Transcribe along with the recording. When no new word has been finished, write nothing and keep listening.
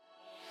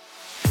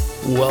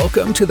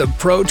Welcome to the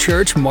Pro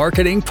Church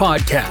Marketing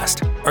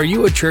Podcast. Are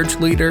you a church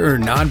leader or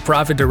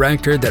nonprofit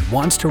director that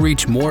wants to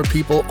reach more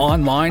people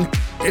online?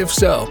 If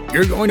so,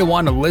 you're going to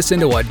want to listen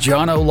to what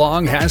John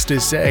O'Long has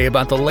to say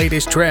about the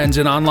latest trends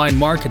in online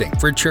marketing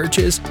for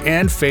churches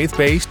and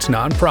faith-based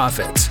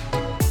nonprofits.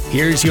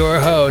 Here's your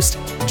host,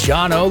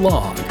 John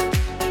O'Long.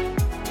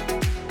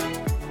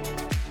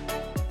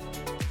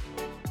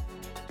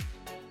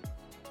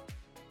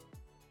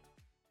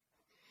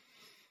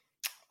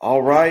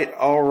 All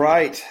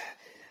right.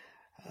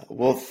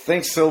 Well,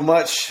 thanks so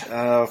much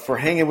for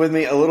hanging with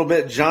me a little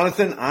bit,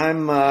 Jonathan.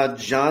 I'm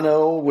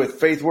Jono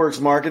with FaithWorks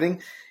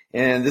Marketing,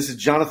 and this is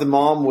Jonathan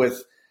Malm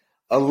with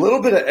a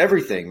little bit of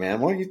everything, man.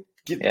 Why don't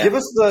you give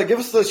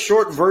us the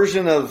short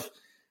version of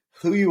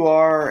who you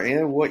are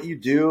and what you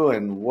do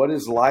and what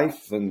is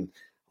life and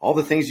all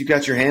the things you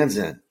got your hands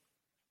in.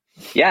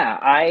 Yeah,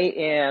 I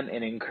am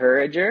an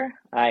encourager.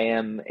 I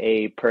am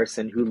a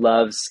person who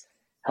loves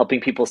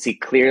helping people see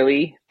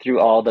clearly through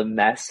all the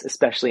mess,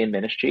 especially in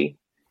ministry.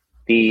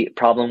 The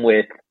problem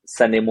with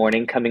Sunday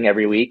morning coming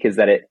every week is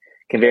that it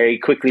can very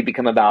quickly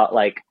become about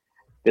like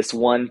this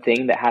one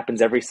thing that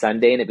happens every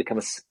Sunday, and it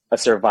becomes a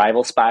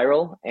survival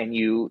spiral and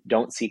you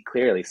don't see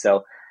clearly.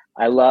 So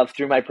I love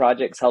through my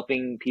projects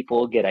helping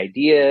people get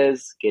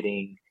ideas,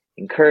 getting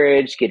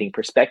encouraged, getting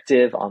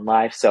perspective on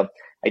life. So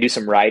I do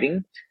some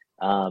writing.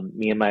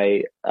 Me and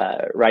my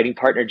writing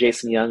partner,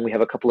 Jason Young, we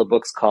have a couple of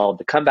books called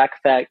The Comeback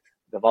Effect,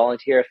 The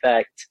Volunteer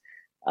Effect.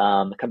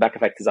 The Comeback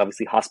Effect is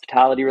obviously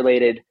hospitality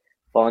related.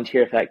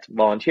 Volunteer Effect,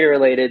 volunteer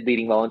related,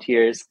 leading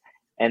volunteers.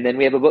 And then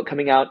we have a book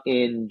coming out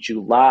in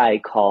July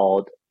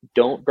called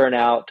Don't Burn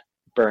Out,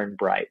 Burn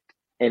Bright.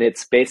 And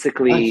it's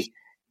basically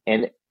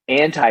an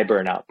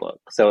anti-burnout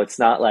book. So it's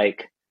not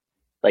like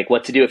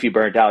what to do if you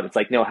burnt out. It's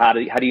like, no, how do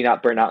you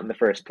not burn out in the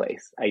first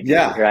place?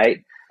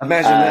 Right?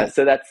 Imagine that.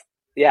 So that's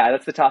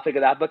the topic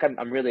of that book.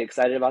 I'm really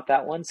excited about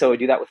that one. So I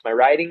do that with my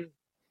writing.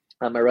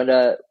 I run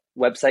a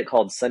website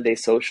called Sunday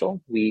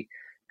Social. We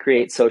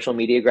create social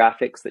media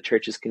graphics that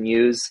churches can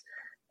use.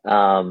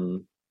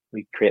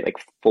 We create like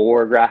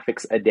 4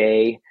 graphics a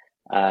day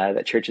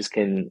that churches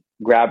can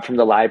grab from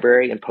the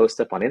library and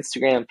post up on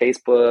Instagram,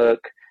 Facebook,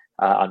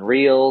 on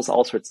Reels,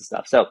 all sorts of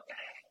stuff. So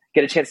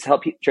get a chance to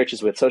help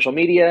churches with social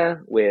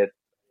media, with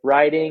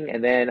writing,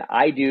 and then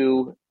I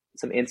do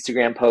some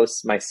Instagram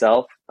posts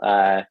myself,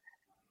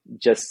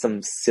 just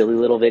some silly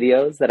little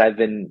videos that I've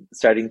been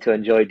starting to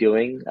enjoy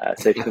doing.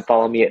 So if you can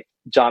follow me at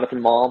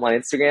Jonathan Malm on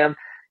Instagram,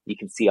 you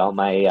can see all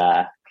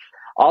my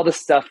all the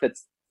stuff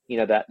that's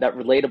that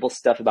relatable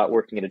stuff about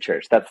working at a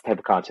church. That's the type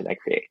of content I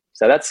create.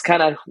 So that's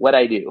kind of what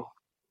I do.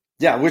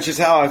 Yeah, which is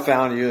how I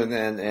found you,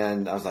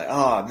 and I was like,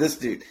 oh, this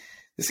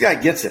guy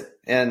gets it.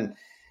 And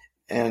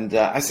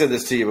I said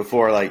this to you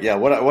before, like, yeah,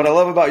 what I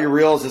love about your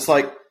reels, it's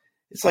like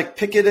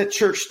picket at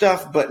church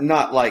stuff, but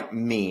not like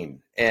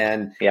mean.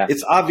 And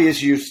It's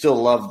obvious you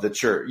still love the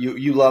church.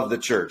 You love the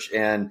church,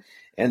 and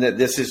that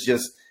this is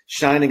just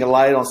shining a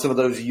light on some of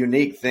those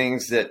unique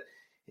things that,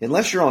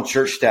 unless you're on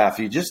church staff,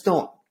 you just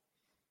don't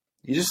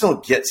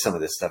get some of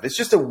this stuff. It's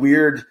just a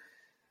weird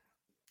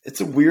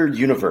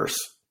universe.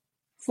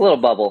 It's a little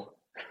bubble.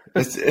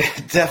 It's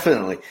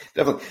definitely.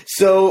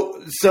 So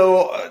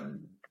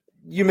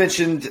you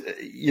mentioned,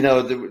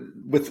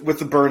 with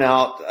the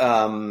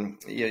burnout,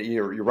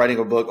 you're writing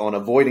a book on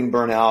avoiding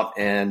burnout,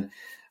 and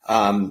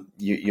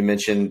you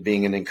mentioned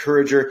being an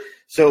encourager.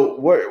 So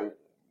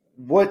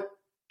what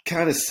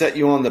kind of set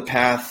you on the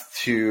path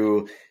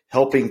to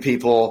helping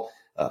people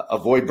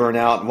avoid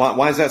burnout?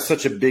 Why is that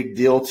such a big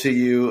deal to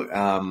you?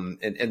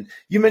 And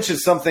you mentioned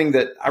something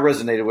that I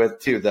resonated with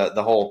too,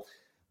 the whole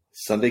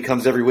Sunday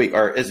comes every week.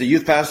 Or as a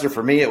youth pastor,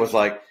 for me, it was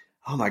like,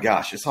 oh my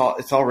gosh, it's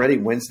already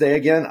Wednesday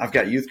again. I've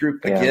got youth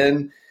group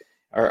again,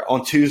 or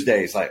on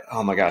Tuesdays. Like,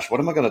 oh my gosh, what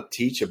am I going to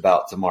teach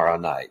about tomorrow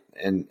night?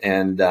 And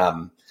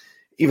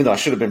even though I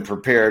should have been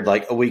prepared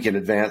like a week in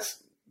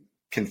advance,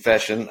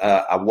 confession,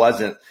 I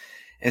wasn't.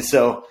 And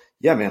so,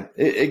 yeah, man,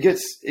 it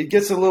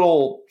gets a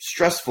little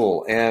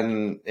stressful,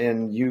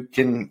 and you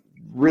can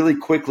really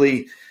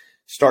quickly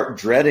start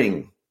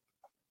dreading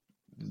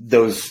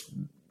those.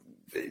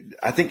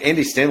 I think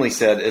Andy Stanley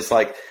said it's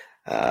like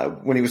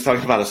when he was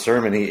talking about a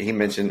sermon, he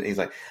mentioned, he's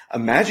like,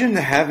 imagine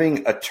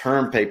having a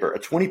term paper, a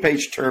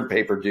 20-page term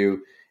paper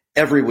due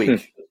every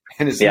week,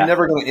 and it's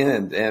never going to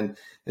end. And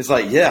it's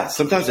like,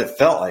 sometimes it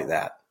felt like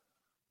that.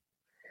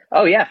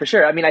 Oh yeah, for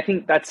sure. I mean, I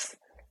think that's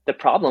the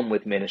problem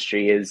with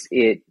ministry is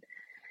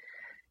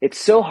it's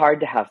so hard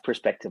to have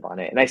perspective on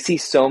it. And I see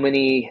so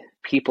many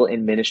people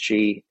in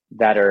ministry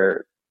that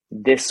are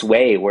this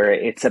way, where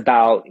it's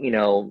about,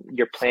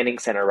 your planning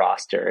center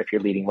roster. If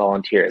you're leading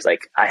volunteers,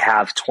 like I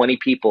have 20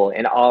 people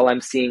and all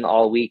I'm seeing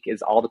all week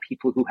is all the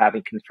people who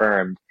haven't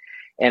confirmed.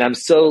 And I'm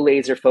so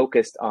laser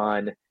focused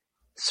on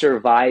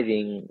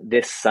surviving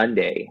this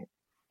Sunday.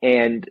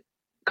 And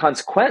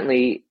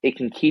consequently, it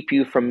can keep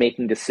you from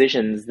making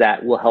decisions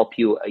that will help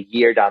you a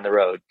year down the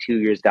road, 2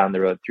 years down the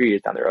road, 3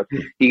 years down the road.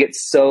 You get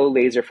so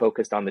laser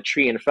focused on the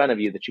tree in front of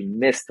you that you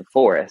miss the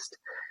forest.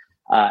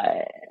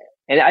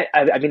 And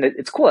I mean,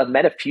 it's cool. I've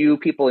met a few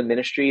people in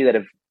ministry that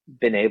have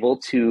been able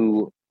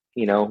to,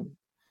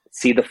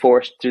 see the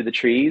forest through the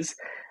trees.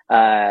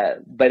 But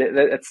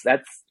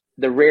that's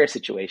the rare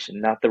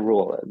situation, not the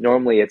rule.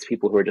 Normally it's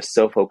people who are just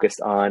so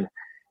focused on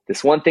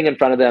this one thing in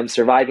front of them,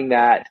 surviving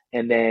that,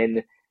 and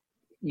then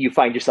you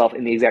find yourself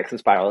in the exact same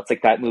spiral. It's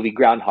like that movie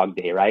Groundhog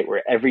Day, right?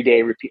 Where every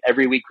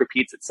week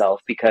repeats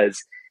itself because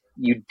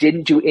you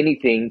didn't do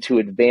anything to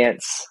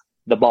advance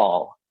the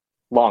ball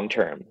long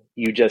term.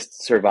 You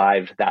just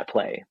survived that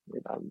play.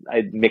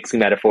 I'm mixing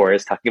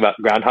metaphors, talking about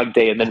Groundhog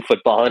Day and then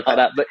football and all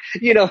that, but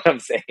you know what I'm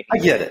saying. I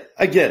get it.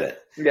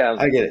 Yeah,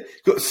 I get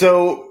it.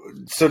 So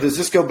does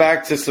this go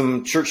back to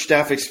some church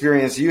staff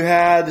experience you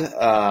had?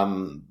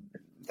 So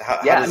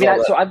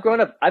I've grown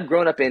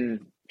up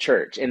in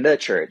the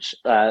church.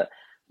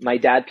 My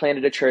dad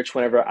planted a church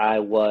whenever I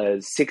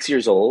was 6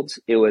 years old.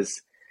 It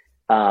was,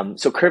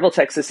 so Kerrville,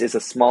 Texas is a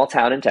small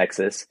town in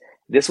Texas.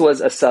 This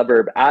was a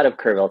suburb out of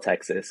Kerrville,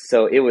 Texas.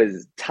 So it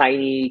was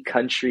tiny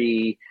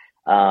country.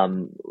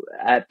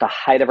 At the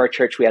height of our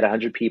church, we had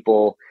 100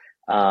 people.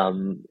 I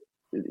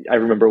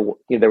remember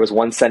there was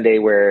one Sunday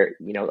where,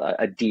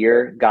 a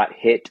deer got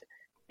hit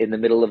in the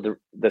middle of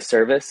the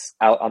service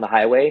out on the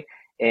highway.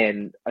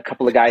 And a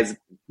couple of guys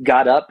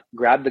got up,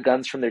 grabbed the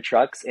guns from their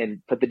trucks,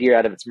 and put the deer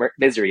out of its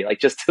misery,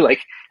 just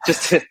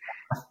to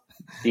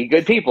be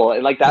good people.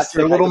 And that's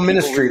a little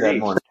ministry that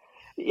morning.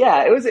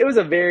 Yeah, it was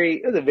a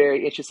very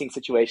interesting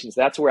situation. So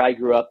that's where I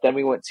grew up. Then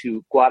we went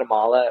to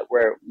Guatemala,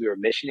 where we were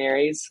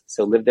missionaries.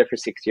 So lived there for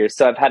 6 years.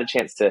 So I've had a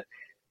chance to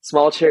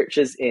small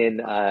churches in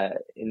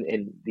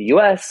the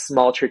U.S.,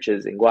 small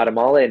churches in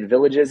Guatemala, and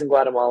villages in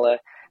Guatemala,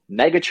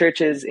 mega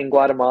churches in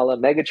Guatemala,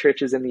 mega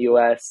churches in the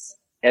U.S.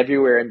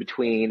 Everywhere in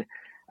between.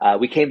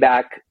 We came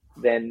back.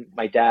 Then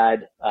my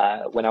dad,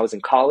 when I was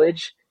in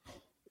college,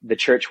 the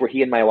church where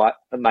he and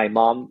my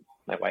mom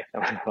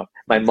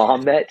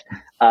met,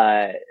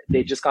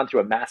 they'd just gone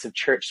through a massive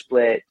church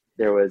split.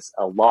 There was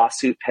a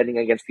lawsuit pending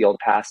against the old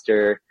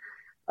pastor.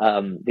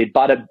 They'd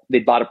bought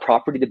a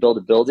property to build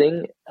a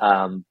building,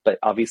 but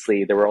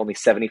obviously there were only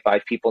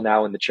 75 people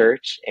now in the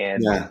church,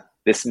 and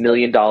this $1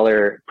 million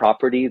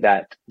property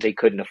that they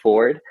couldn't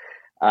afford.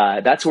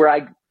 That's where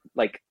I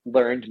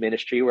learned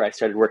ministry, where I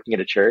started working at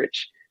a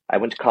church. I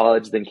went to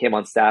college, then came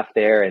on staff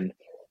there, and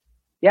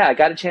I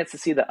got a chance to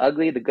see the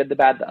ugly, the good, the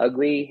bad, the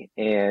ugly.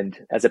 And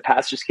as a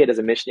pastor's kid, as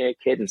a missionary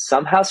kid, and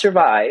somehow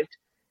survived.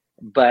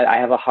 But I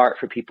have a heart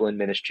for people in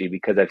ministry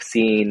because I've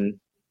seen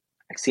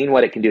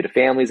what it can do to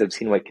families. I've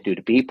seen what it can do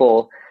to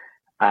people.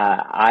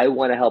 I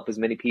want to help as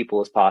many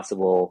people as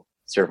possible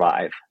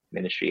survive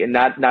ministry, and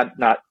not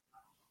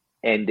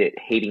end it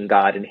hating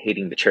God and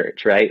hating the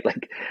church, right?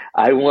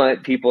 I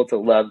want people to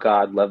love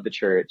God, love the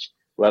church,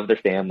 love their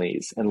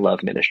families, and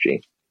love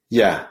ministry.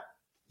 Yeah.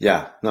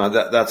 No,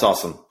 that's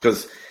awesome.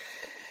 Because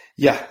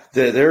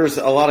there's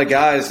a lot of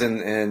guys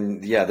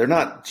and they're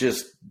not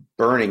just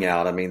burning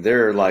out. I mean,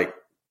 they're like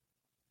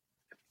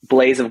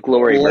blaze of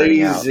glory,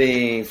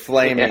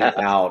 flaming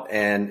out.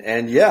 And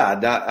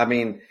I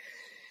mean,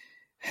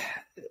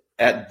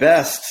 at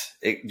best,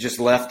 it just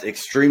left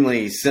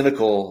extremely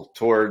cynical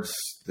towards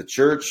the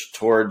church,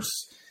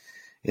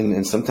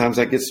 and sometimes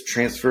that gets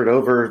transferred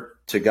over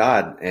to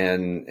God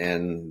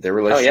and their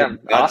relationship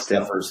with God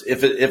suffers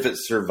if it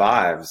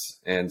survives.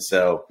 And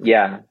so,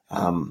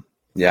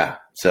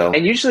 So,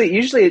 and usually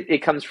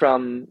it comes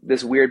from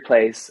this weird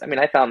place. I mean,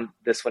 I found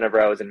this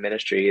whenever I was in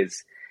ministry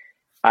is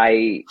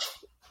I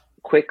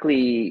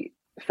quickly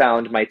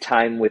found my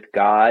time with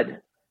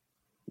God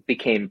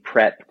became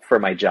prep for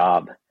my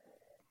job.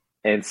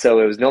 And so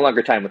it was no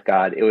longer time with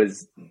God. It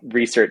was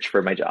research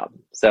for my job.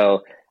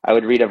 So I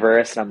would read a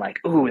verse and I'm like,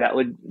 ooh, that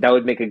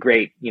would make a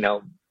great,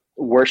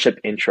 worship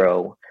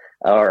intro,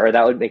 or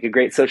that would make a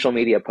great social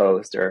media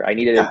post, or I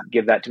needed to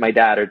give that to my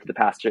dad or to the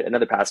pastor,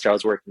 another pastor I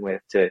was working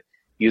with, to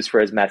use for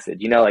his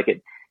message.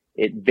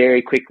 It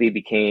very quickly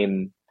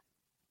became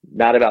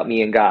not about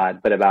me and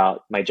God, but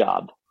about my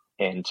job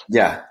and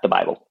the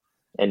Bible,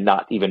 and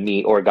not even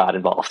me or God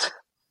involved.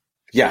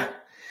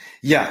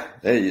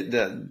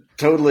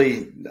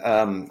 Totally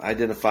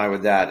identify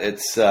with that.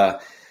 It's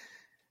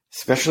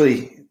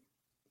especially,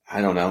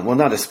 I don't know, well,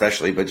 not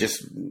especially, but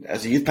just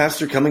as a youth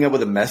pastor coming up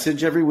with a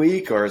message every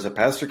week, or as a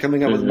pastor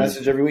coming up with a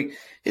message every week,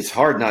 it's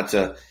hard not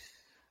to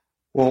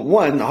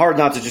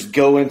just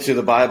go into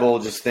the Bible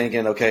just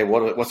thinking, okay,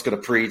 what's going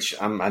to preach?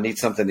 I need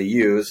something to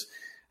use.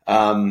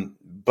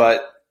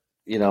 But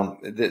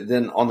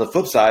then on the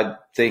flip side,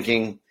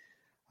 thinking,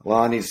 well,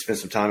 I need to spend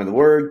some time in the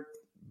Word.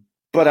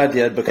 But I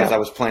did because I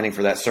was planning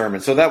for that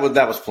sermon. So that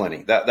was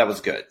plenty. That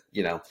was good.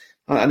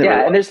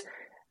 And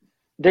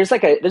there's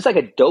like a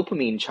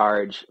dopamine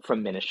charge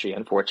from ministry,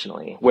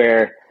 unfortunately,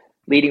 where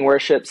leading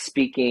worship,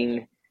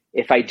 speaking,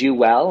 if I do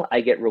well,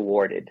 I get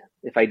rewarded.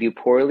 If I do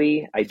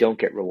poorly, I don't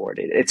get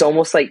rewarded. It's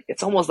almost like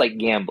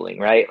gambling,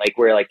 right?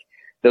 Where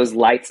those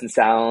lights and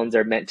sounds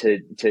are meant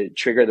to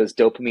trigger those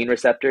dopamine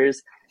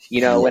receptors.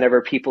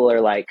 Whenever people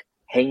are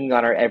hanging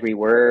on our every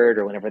word,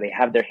 or whenever they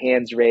have their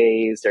hands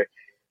raised, or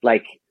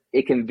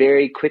it can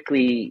very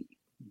quickly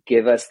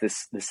give us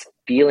this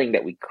feeling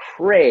that we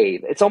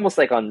crave. It's almost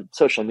like on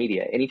social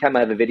media. Anytime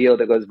I have a video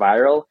that goes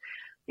viral,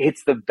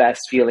 it's the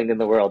best feeling in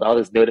the world. All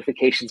those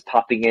notifications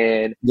popping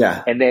in.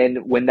 Yeah. And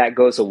then when that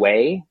goes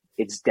away,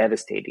 it's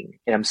devastating.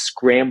 And I'm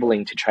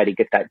scrambling to try to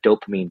get that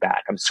dopamine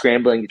back. I'm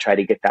scrambling to try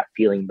to get that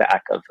feeling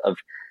back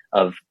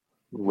of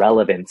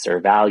relevance or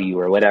value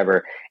or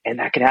whatever. And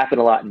that can happen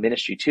a lot in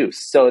ministry too.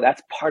 So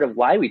that's part of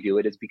why we do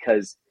it, is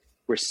because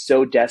we're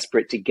so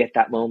desperate to get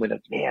that moment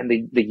of, man,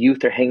 the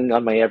youth are hanging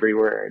on my every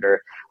word,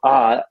 or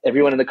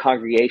everyone in the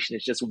congregation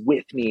is just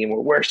with me and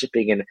we're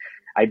worshiping, and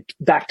I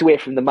backed away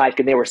from the mic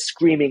and they were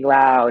screaming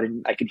loud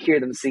and I could hear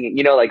them singing,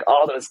 like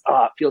all those,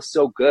 it feels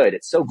so good.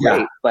 It's so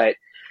great, but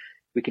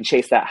we can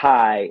chase that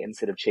high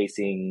instead of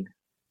chasing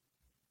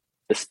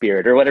the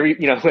spirit, or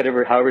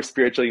whatever, however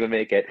spiritual you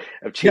make it,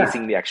 of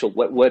chasing the actual,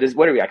 what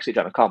are we actually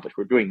trying to accomplish?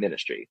 We're doing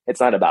ministry.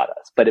 It's not about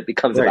us, but it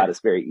becomes about us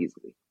very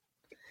easily.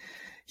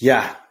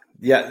 Yeah.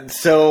 Yeah.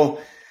 So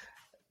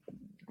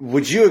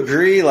would you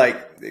agree,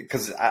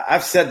 because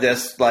I've said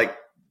this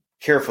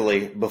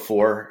carefully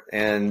before,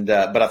 and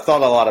but I've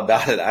thought a lot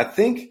about it. I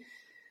think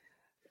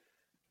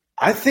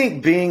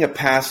being a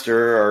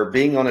pastor or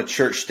being on a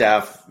church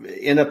staff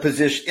in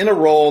a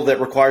role that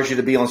requires you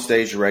to be on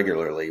stage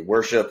regularly,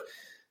 worship,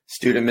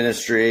 student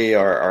ministry,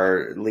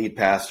 or lead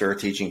pastor or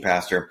teaching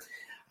pastor,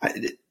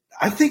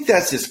 I think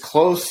that's as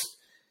close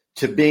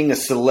to being a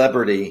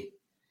celebrity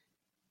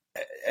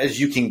as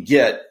you can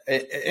get,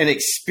 and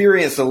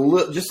experience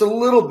just a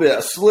little bit,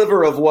 a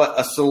sliver of what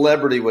a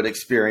celebrity would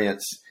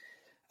experience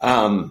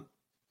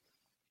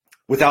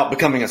without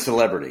becoming a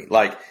celebrity.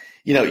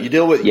 You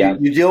deal with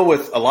you deal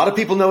with a lot of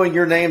people knowing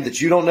your name that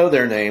you don't know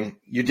their name.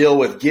 You deal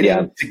with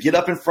getting to get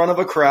up in front of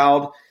a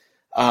crowd.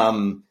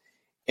 And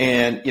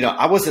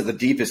I wasn't the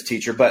deepest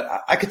teacher, but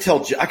I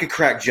could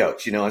crack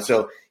jokes, and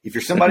so if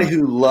you're somebody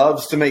who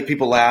loves to make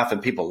people laugh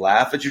and people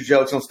laugh at your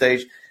jokes on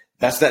stage,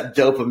 that's that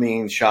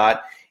dopamine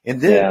shot. And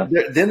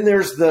then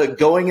there's the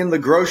going in the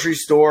grocery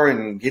store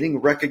and getting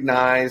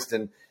recognized,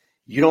 and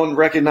you don't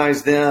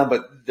recognize them,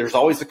 but there's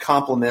always a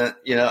compliment,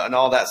 and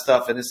all that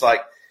stuff. And it's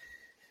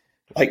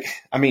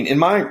in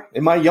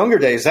my younger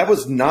days, that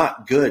was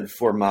not good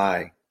for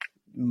my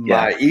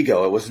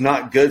ego. It was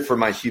not good for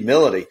my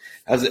humility.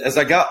 As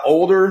I got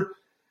older,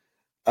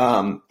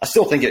 I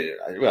still think it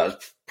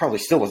probably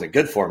still wasn't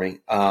good for me.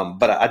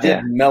 But I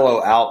did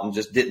mellow out and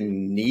just didn't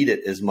need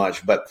it as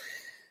much. But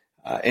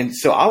and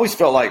so I always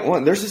felt like,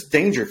 there's this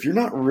danger if you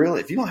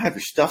don't have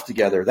your stuff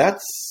together, that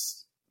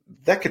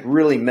could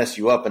really mess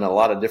you up in a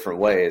lot of different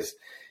ways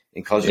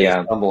and cause you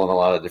to stumble in a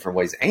lot of different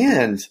ways.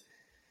 And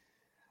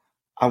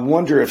I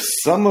wonder if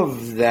some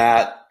of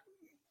that,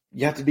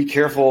 you have to be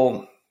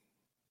careful.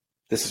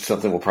 This is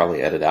something we'll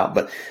probably edit out,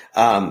 but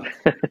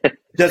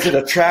does it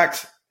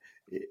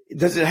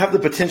have the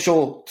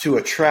potential to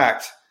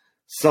attract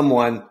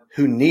someone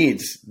who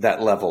needs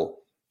that level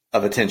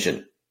of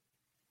attention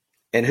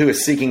and who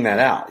is seeking that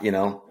out,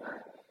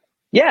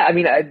 Yeah.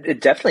 It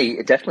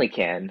definitely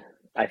can.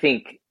 I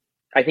think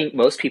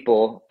most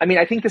people,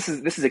 I think this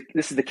is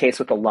the case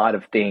with a lot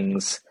of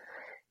things,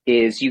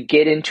 is you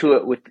get into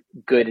it with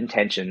good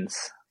intentions.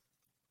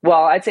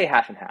 Well, I'd say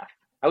half and half.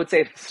 I would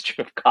say it's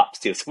true of cops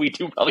too. So we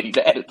do probably need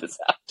to edit this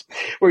out,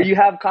 where you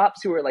have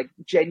cops who are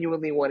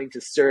genuinely wanting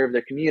to serve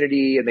their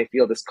community, and they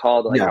feel this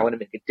call to I want to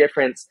make a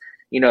difference.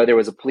 There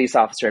was a police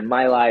officer in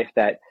my life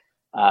that,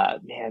 I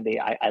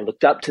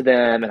looked up to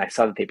them and I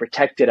saw that they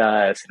protected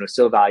us and it was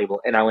so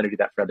valuable, and I want to do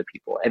that for other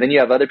people. And then you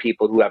have other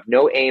people who have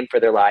no aim for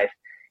their life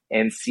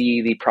and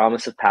see the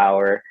promise of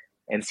power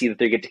and see that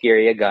they get to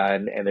carry a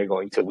gun and they're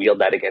going to wield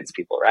that against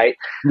people, right?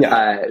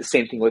 Yeah.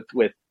 Same thing with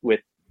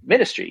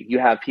ministry. You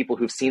have people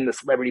who've seen the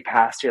celebrity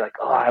pastor,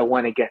 I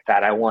want to get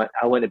that. I want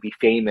to be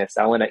famous.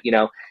 I want to,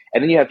 and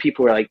then you have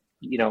people who are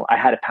I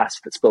had a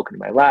pastor that spoke into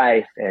my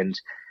life, and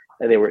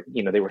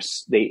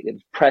they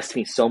impressed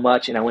me so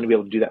much, and I want to be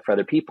able to do that for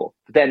other people.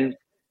 But then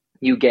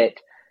you get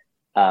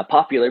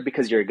popular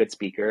because you're a good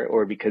speaker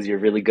or because you're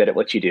really good at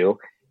what you do,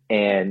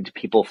 and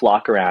people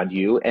flock around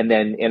you. And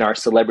then in our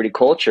celebrity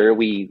culture,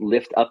 we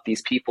lift up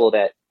these people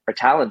that are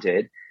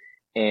talented,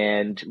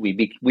 and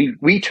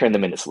we turn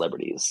them into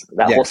celebrities.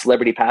 That whole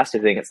celebrity pastor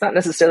thing, it's not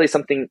necessarily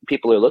something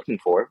people are looking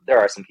for. There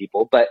are some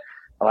people, but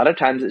a lot of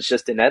times it's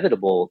just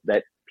inevitable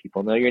that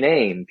people know your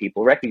name,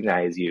 people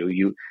recognize you,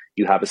 you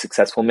have a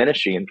successful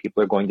ministry, and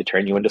people are going to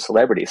turn you into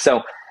celebrity.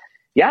 So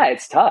yeah,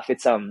 it's tough.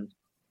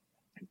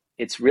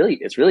 It's really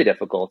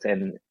difficult.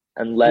 And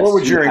unless what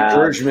would your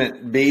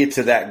encouragement be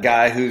to that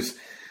guy he's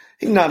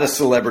not a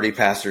celebrity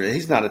pastor?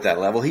 He's not at that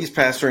level. He's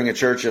pastoring a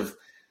church of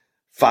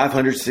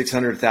 500,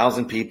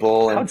 600,000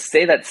 people. And I would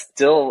say that's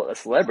still a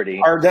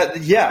celebrity.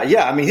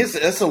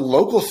 That's a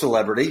local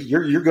celebrity.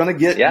 You're going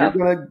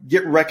to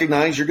get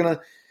recognized.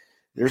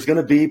 There's going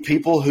to be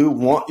people who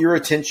want your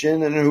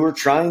attention and who are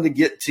trying to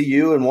get to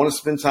you and want to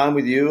spend time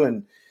with you.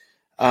 And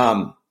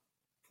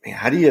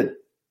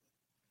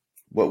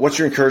what's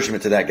your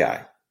encouragement to that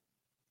guy?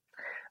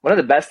 One of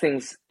the best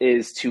things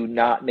is to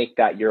not make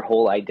that your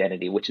whole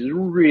identity, which is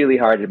really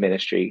hard in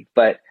ministry,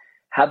 but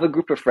have a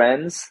group of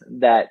friends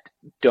that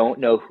don't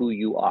know who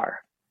you are,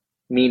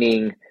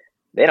 meaning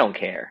they don't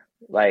care.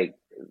 Like,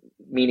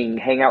 meaning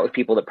hang out with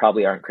people that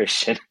probably aren't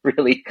Christian,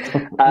 really.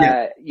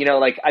 Yeah.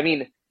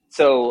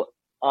 So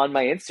on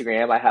my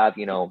Instagram, I have,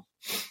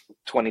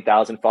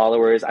 20,000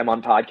 followers. I'm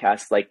on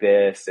podcasts like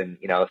this. And,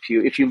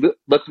 if you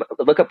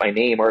look up my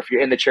name, or if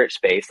you're in the church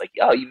space, like,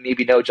 oh, you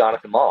maybe know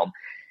Jonathan Malm.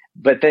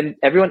 But then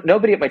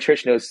nobody at my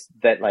church knows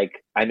that,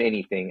 like, I'm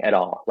anything at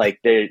all. Like,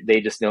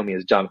 they just know me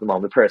as Jonathan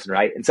Malm, the person,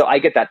 right? And so I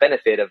get that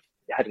benefit of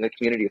having a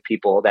community of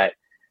people that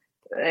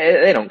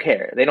they don't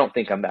care. They don't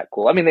think I'm that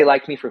cool. I mean, they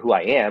like me for who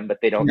I am, but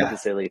they don't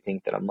necessarily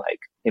think that I'm, like,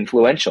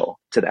 influential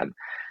to them.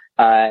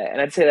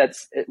 And I'd say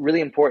that's really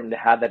important to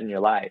have that in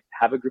your life.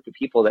 Have a group of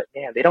people that,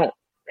 man, they don't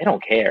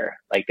care.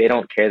 Like, they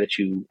don't care that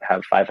you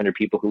have 500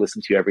 people who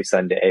listen to you every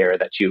Sunday, or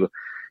that you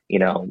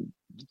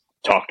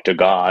talk to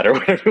God, or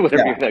whatever you're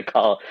going to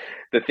call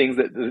the things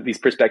that these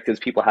perspectives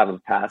people have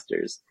of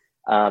pastors.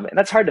 And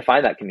that's hard to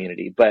find that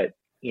community, but,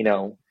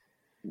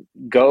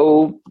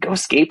 go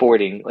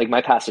skateboarding. Like,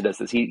 my pastor does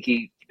this.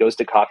 He goes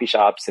to coffee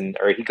shops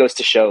or he goes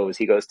to shows.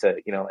 He goes to,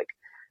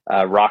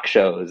 rock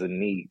shows,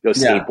 and he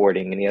goes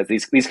skateboarding, and he has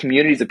these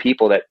communities of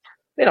people that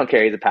they don't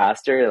care he's a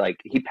pastor.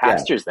 Like, he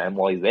pastors them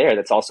while he's there.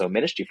 That's also a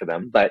ministry for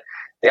them, but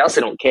they also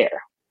don't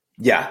care.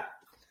 Yeah.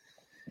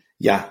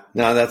 Yeah,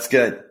 no, that's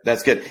good.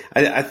 That's good.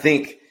 I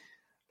think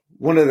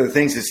one of the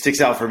things that sticks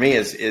out for me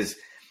is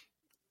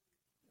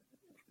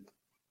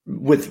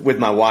with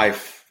my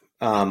wife.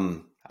 I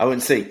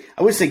wouldn't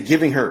say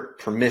giving her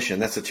permission.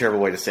 That's a terrible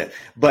way to say it,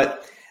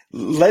 but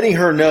letting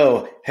her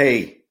know,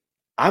 hey,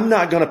 I'm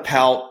not going to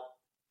pout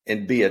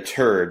and be a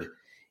turd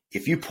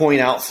if you point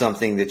out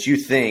something that you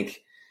think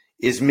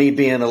is me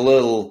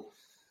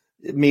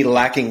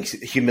lacking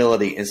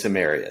humility in some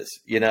areas,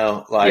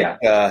 No,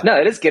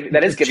 it is giving.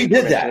 That is giving. She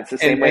did that. It's the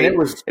same way. It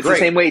was it's the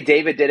same way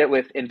David did it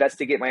with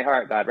 "Investigate my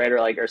heart, God," right?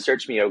 Or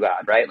 "Search me, O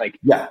God," right? Like,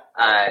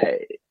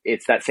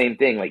 it's that same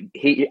thing. Like,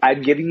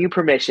 I'm giving you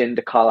permission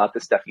to call out the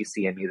stuff you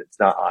see in me that's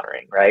not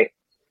honoring, right?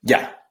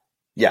 Yeah,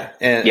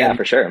 and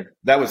for sure.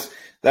 That was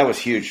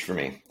huge for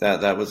me.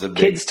 That was a big...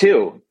 Kids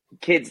too.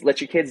 Kids,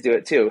 let your kids do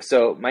it too.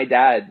 So my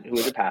dad, who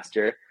was a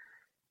pastor,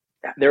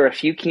 there were a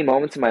few key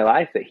moments in my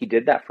life that he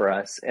did that for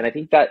us. And I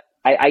think that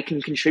I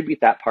can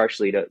contribute that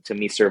partially to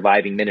me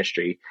surviving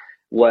ministry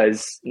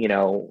was,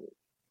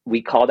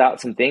 we called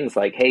out some things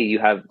like, hey, you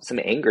have some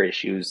anger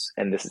issues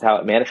and this is how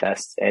it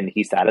manifests. And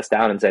he sat us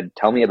down and said,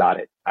 tell me about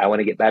it. I want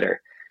to get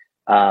better.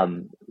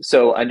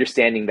 So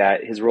understanding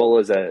that his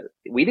role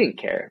we didn't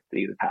care that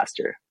he's a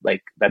pastor.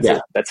 Like, that's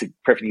a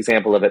perfect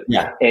example of it.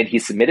 Yeah. And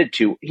he's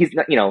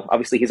not,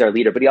 obviously he's our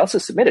leader, but he also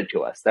submitted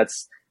to us.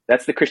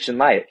 That's the Christian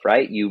life,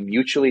 right? You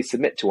mutually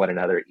submit to one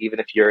another. Even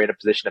if you're in a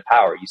position of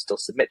power, you still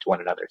submit to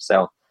one another.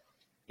 So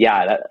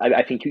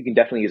I think you can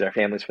definitely use our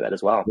families for that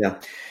as well. Yeah.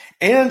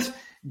 And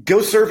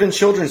go serve in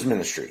children's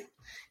ministry.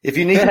 If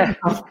you need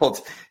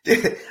help,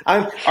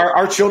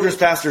 our children's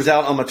pastor's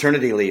out on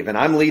maternity leave, and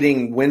I'm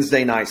leading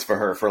Wednesday nights for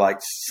her for like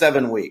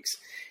 7 weeks.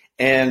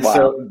 And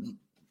so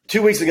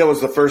 2 weeks ago was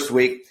the first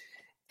week.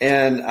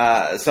 And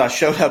so I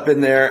showed up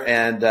in there,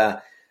 and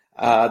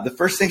the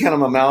first thing out of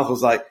my mouth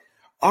was like,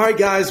 all right,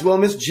 guys, well,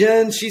 Miss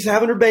Jen, she's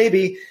having her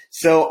baby,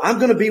 so I'm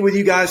going to be with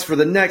you guys for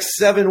the next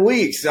 7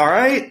 weeks, all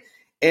right?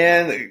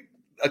 And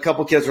a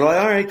couple kids were like,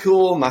 all right,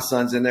 cool. My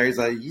son's in there. He's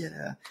like,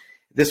 yeah.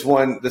 This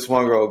one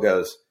girl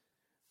goes,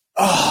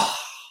 oh.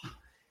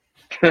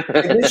 And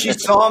then she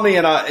saw me,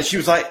 and she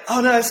was like, oh,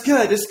 no, it's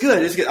good. It's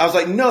good. It's good. I was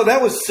like, no,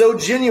 that was so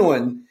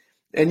genuine.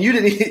 And you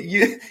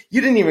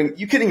couldn't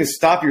even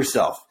stop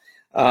yourself.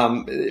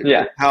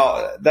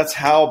 That's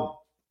how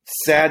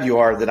sad you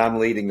are that I'm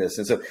leading this.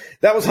 And so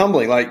that was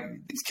humbling. Like,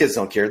 these kids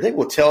don't care. They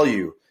will tell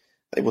you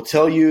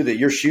that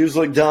your shoes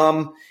look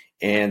dumb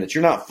and that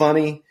you're not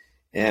funny.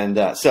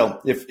 And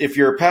so if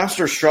you're a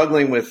pastor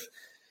struggling with,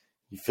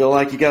 you feel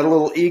like you got a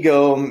little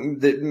ego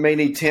that may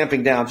need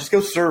tamping down, just go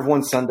serve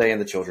one Sunday in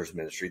the children's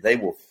ministry. They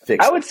will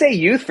fix it. I would say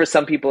youth for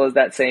some people is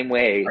that same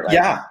way.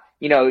 Like,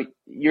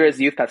 you're as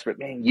a youth pastor, but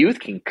man, youth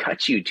can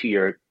cut you to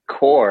your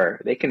core.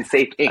 They can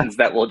say things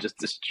that will just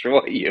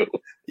destroy you.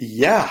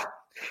 Yeah.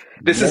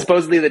 This is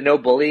supposedly the no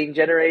bullying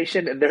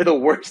generation, and they're the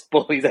worst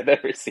bullies I've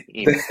ever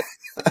seen.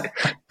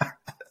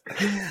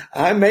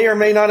 I may or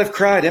may not have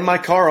cried in my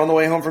car on the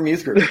way home from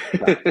youth group.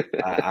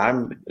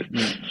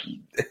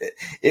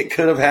 It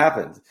could have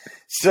happened.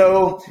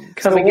 So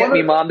come and get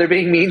me, Mom. They're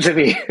being mean to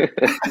me.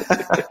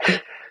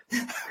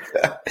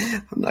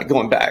 I'm not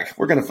going back.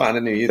 We're going to find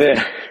a new youth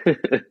group.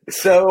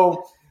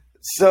 So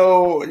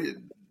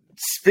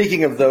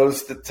speaking of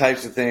those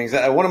types of things,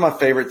 one of my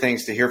favorite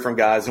things to hear from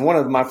guys, and one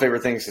of my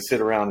favorite things to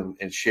sit around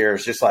and share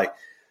is just like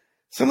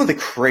some of the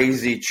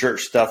crazy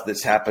church stuff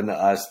that's happened to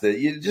us that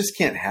you just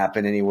can't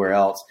happen anywhere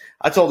else.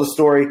 I told a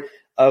story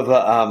of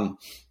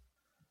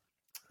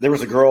there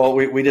was a girl,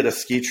 we did a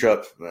ski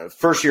trip.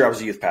 First year I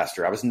was a youth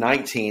pastor. I was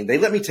 19. They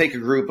let me take a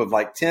group of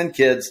like 10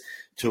 kids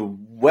to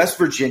West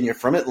Virginia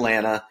from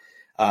Atlanta.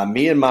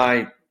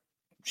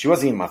 She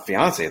wasn't even my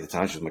fiance at the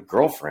time. She was my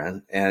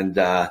girlfriend, and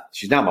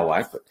she's now my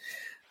wife. But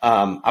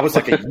I was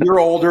like a year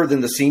older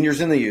than the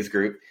seniors in the youth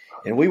group.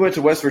 And we went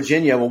to West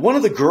Virginia. Well, one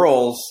of the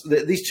girls,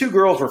 these two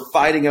girls were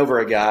fighting over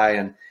a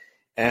guy.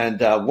 And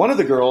one of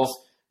the girls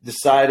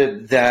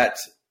decided that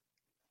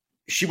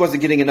she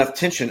wasn't getting enough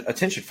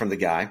attention from the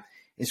guy.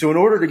 And so in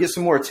order to get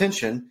some more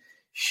attention,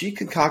 she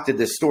concocted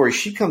this story.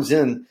 She comes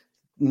in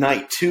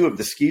night 2 of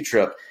the ski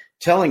trip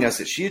telling us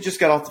that she had just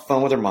got off the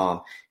phone with her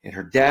mom and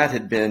her dad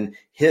had been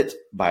hit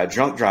by a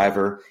drunk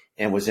driver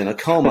and was in a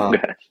coma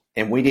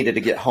and we needed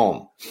to get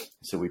home.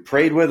 So we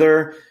prayed with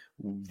her.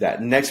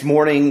 That next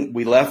morning,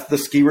 we left the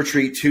ski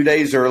retreat 2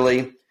 days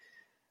early.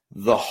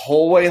 The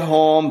whole way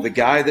home, the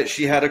guy that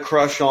she had a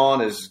crush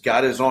on has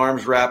got his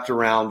arms wrapped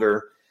around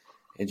her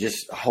and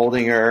just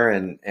holding her.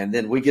 And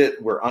then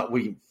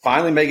we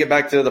finally make it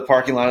back to the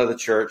parking lot of the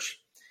church.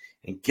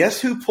 And guess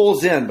who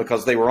pulls in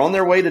because they were on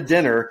their way to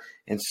dinner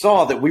and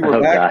saw that we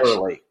were back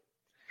early?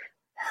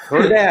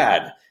 Her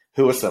dad,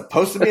 who was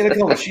supposed to be in a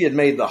coma. She had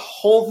made the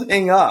whole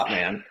thing up,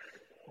 man.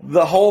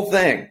 The whole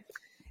thing.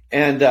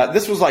 And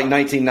this was like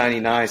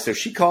 1999. So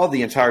she called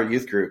the entire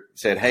youth group,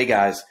 said, hey,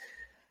 guys,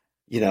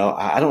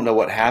 I don't know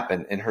what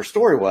happened. And her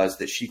story was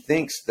that she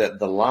thinks that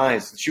the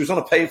lines, she was on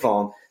a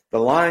payphone, the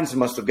lines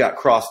must have got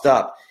crossed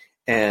up.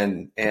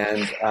 And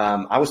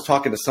I was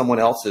talking to someone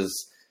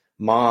else's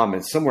mom,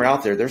 and somewhere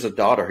out there, there's a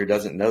daughter who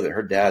doesn't know that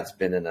her dad's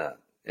been in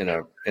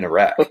a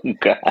wreck. Oh,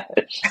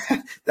 gosh.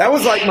 That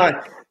was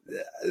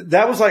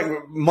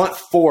like month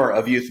 4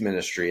 of youth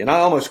ministry. And I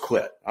almost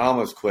quit.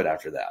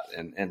 After that.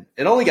 And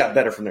it only got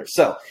better from there.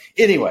 So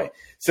anyway,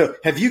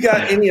 have you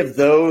got any of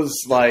those,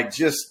 like,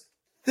 just,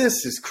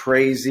 this is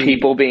crazy.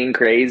 People being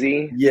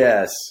crazy?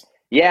 Yes.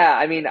 Yeah.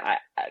 I mean,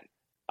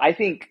 I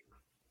think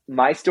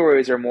my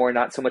stories are more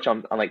not so much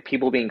on like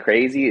people being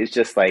crazy. It's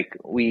just like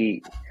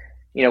we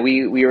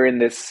were in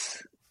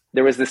this,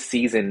 there was this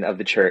season of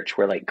the church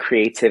where like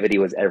creativity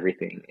was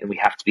everything and we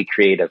have to be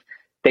creative.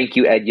 Thank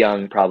you, Ed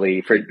Young,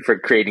 probably for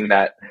creating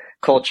that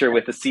culture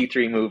with the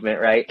C3 movement.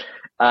 Right.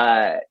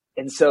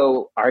 And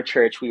so our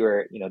church, we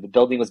were, the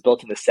building was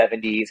built in the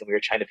 70s and we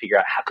were trying to figure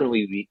out how can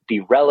we be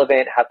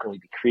relevant? How can we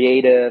be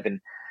creative?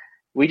 And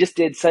we just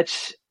did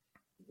such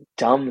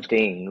dumb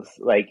things.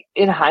 Like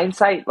in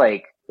hindsight,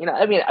 like,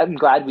 I'm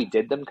glad we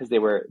did them because they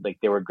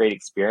were great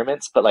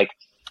experiments. But like,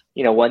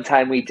 one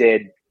time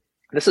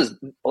this was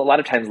a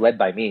lot of times led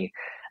by me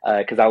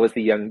because I was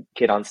the young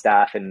kid on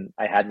staff and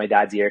I had my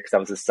dad's ear because I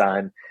was his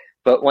son.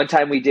 But one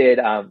time we did,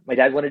 my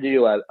dad wanted to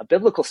do a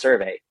biblical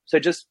survey. So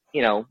just,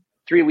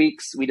 3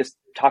 weeks, we just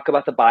talk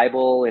about the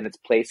Bible and its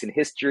place in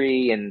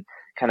history and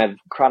kind of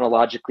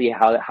chronologically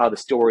how the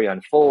story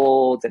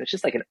unfolds. And it's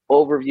just like an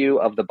overview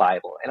of the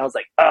Bible. And I was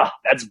like, oh,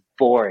 that's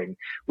boring.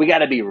 We got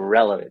to be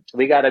relevant.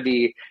 We got to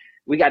be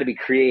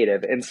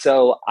creative. And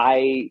so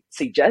I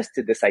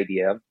suggested this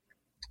idea.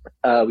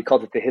 We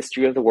called it the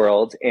history of the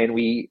world. And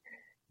we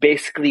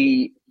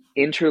basically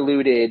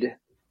interluded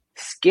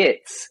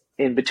skits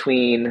in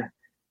between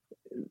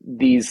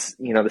these,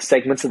 the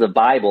segments of the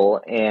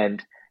Bible.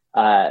 And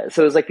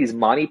so it was like these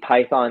Monty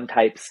Python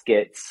type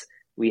skits.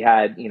 We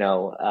had,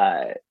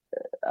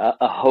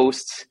 a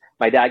host.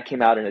 My dad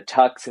came out in a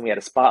tux and we had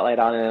a spotlight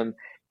on him.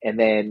 And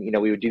then,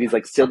 we would do these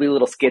like silly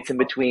little skits in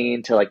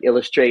between to like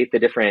illustrate the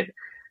different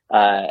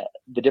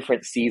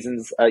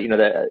seasons,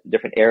 the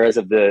different eras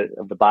of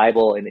the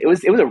Bible. And it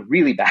was a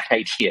really bad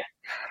idea.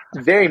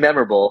 Very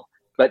memorable,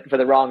 but for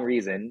the wrong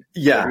reason.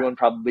 Yeah. Everyone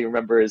probably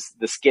remembers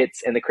the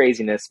skits and the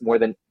craziness more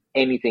than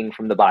anything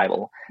from the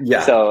Bible.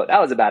 Yeah. So that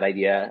was a bad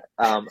idea.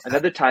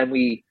 Another time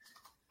it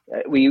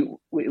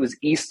was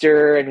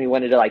Easter and we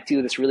wanted to like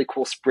do this really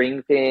cool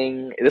spring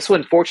thing. This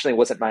one, fortunately,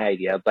 wasn't my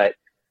idea, but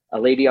a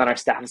lady on our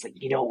staff was like,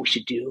 what we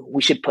should do?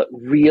 We should put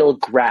real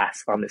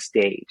grass on the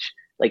stage,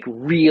 like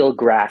real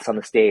grass on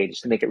the stage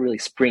to make it really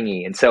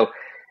springy. And so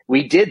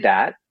we did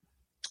that.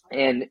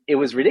 And it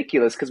was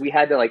ridiculous because we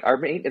had to our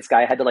maintenance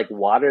guy had to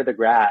water the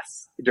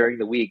grass during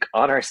the week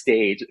on our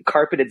stage,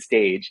 carpeted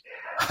stage.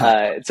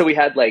 So we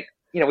had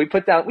we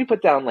put down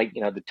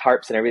the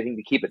tarps and everything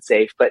to keep it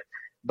safe. But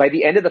by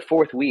the end of the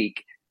 4th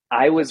week,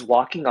 I was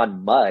walking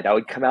on mud. I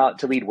would come out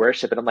to lead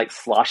worship and I'm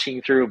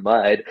sloshing through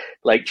mud,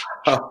 and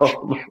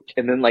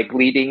then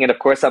leading. And of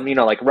course I'm,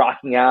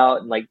 rocking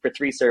out and for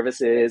 3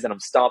 services and I'm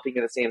stomping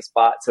in the same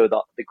spot. So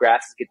the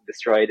grass is getting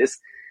destroyed.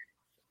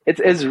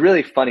 It's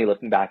really funny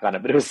looking back on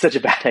it, but it was such a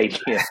bad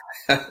idea.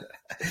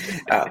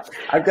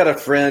 I've got a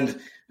friend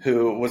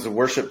who was a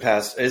worship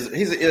pastor.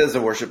 He is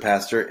a worship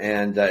pastor.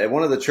 And at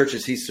one of the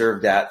churches he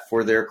served at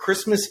for their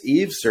Christmas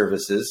Eve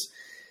services,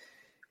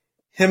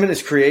 him and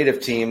his creative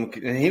team,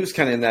 and he was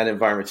kind of in that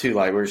environment too,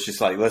 where it's just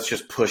let's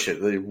just push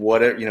it.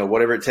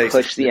 Whatever it takes.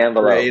 Push the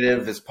envelope.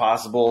 Creative as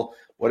possible,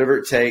 whatever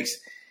it takes.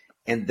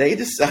 And they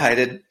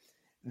decided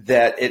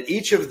that at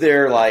each of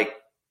their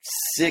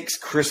 6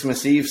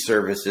 Christmas Eve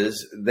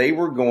services, they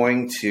were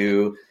going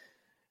to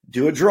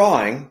do a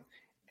drawing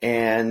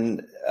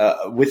and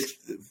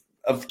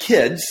of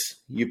kids.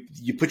 You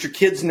put your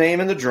kid's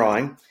name in the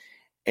drawing,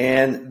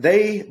 and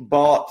they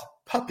bought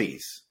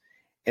puppies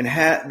and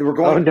we're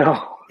going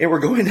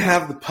to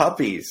have the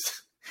puppies.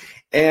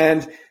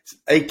 And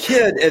a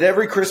kid at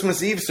every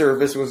Christmas Eve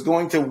service was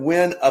going to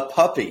win a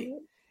puppy.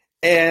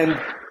 And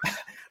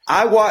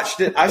I watched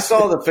it. I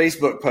saw the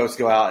Facebook post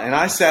go out, and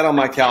I sat on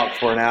my couch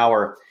for an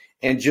hour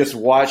and just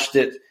watched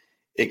it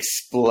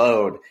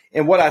explode.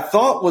 And what I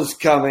thought was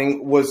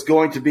coming was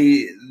going to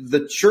be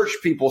the church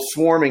people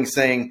swarming,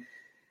 saying,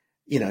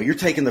 you're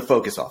taking the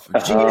focus off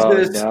of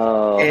Jesus.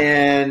 No.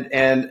 And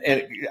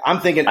I'm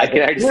thinking, I can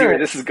already see where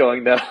this is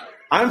going, though.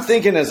 I'm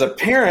thinking as a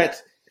parent,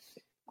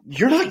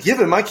 you're not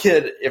giving my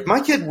kid, if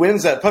my kid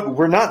wins that puppy,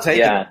 we're not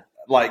taking it.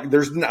 Like,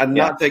 I'm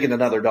not taking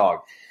another dog.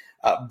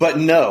 But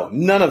no,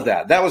 none of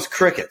that. That was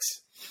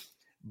crickets.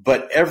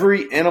 But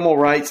every animal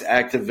rights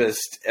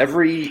activist,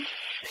 every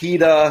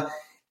PETA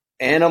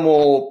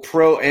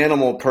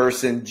pro-animal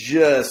person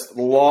just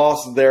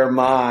lost their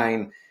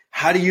mind.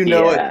 How do you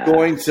know it's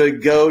going to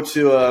go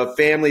to a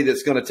family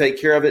that's going to take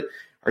care of it?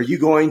 Are you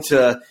going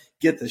to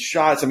get the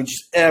shots? I mean,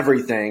 just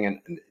everything. And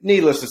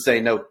needless to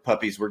say, no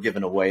puppies were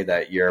given away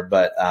that year.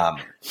 But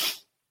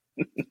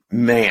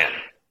man,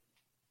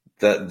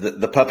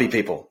 the puppy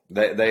people,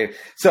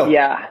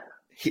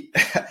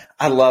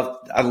 I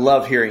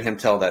love hearing him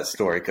tell that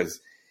story because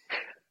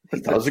he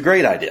thought it was a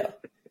great idea.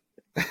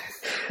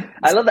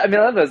 I love that. I mean,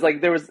 I love those.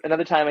 Like, there was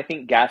another time I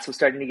think gas was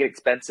starting to get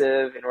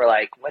expensive, and we're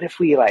like, what if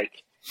we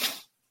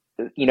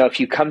if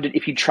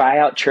you try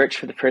out church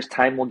for the first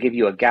time, we'll give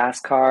you a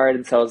gas card.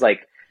 And so I was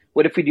like,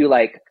 what if we do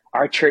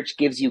our church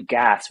gives you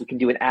gas? We can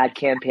do an ad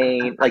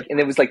campaign. And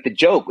it was like the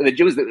joke.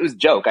 It was a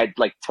joke. I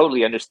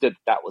totally understood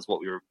that was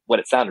what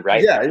it sounded,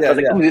 right? Yeah. I was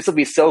like, ooh, this will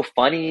be so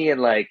funny.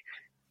 And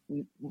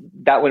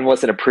that one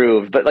wasn't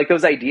approved, but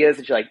those ideas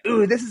that you're like,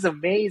 ooh, this is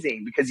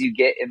amazing, because you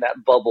get in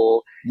that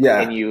bubble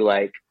and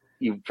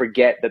you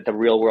forget that the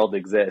real world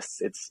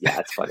exists. It's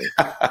funny.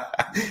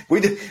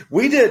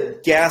 We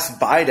did gas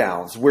buy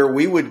downs where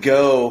we would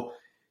go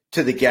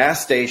to the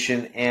gas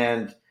station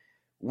and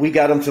we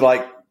got them to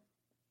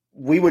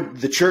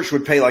the church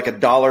would pay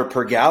 $1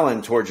 per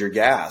gallon towards your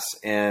gas.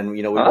 And,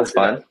 that's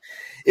fun.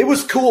 It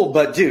was cool,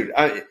 but dude,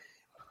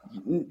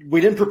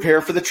 we didn't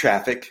prepare for the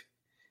traffic.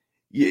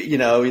 We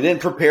didn't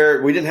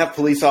prepare. We didn't have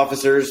police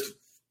officers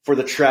for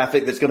the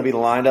traffic that's going to be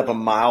lined up a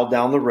mile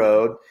down the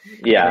road.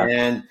 Yeah.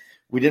 And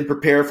we didn't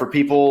prepare for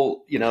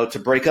people, to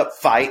break up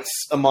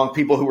fights among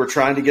people who were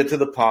trying to get to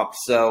the pump.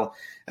 So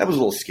that was a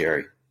little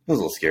scary.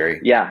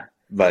 Yeah.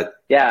 But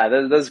yeah,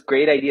 those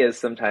great ideas.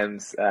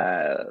 Sometimes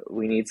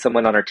we need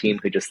someone on our team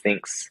who just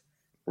thinks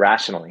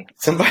rationally.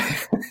 Somebody,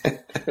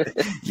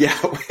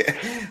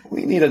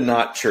 we need a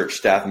not church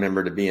staff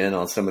member to be in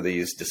on some of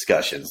these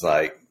discussions.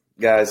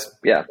 Guys.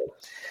 Yeah.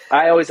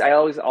 I always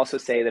also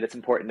say that it's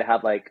important to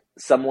have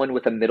someone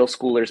with a middle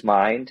schooler's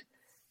mind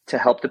to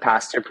help the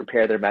pastor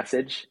prepare their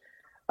message.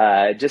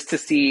 Just to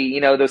see,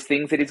 those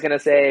things that he's going to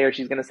say or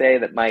she's going to say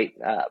that might,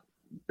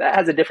 that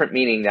has a different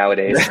meaning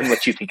nowadays than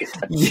what you think it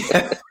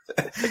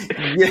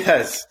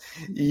does.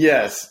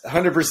 Yes.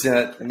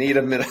 100%.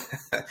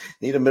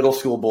 Need a middle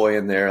school boy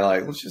in there.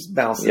 Let's just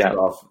bounce this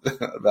off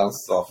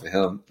of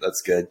him.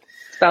 That's good.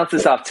 Bounce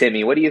this off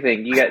Timmy. What do you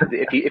think?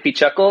 If he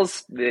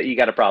chuckles, you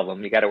got a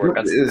problem. You got to work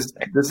on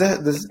something.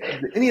 Does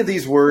any of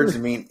these words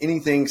mean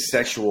anything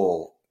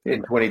sexual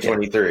in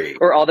 2023?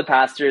 Or all the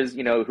pastors,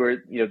 who are,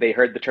 they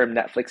heard the term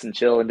Netflix and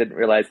chill and didn't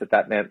realize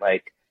that meant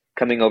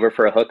coming over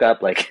for a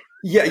hookup.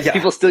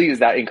 People still use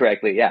that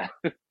incorrectly. Yeah.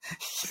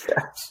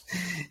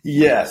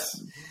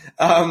 Yes.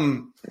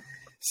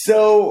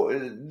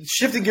 So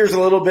shifting gears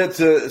a little bit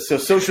to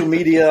social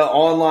media,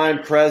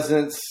 online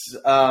presence.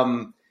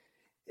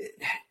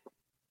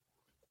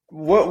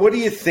 What do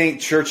you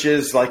think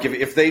churches,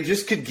 if they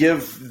just could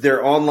give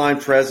their online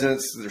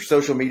presence, their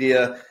social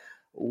media,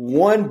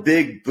 one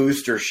big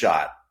booster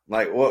shot?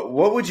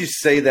 What would you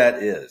say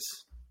that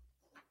is?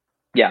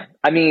 Yeah.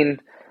 I mean,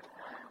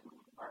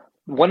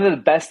 one of the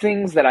best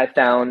things that I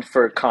found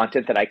for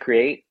content that I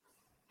create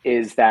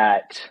is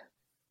that's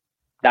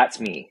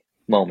me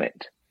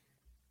moment.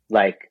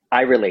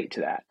 I relate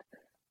to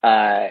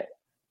that.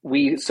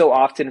 We so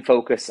often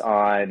focus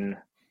on,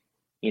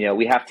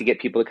 we have to get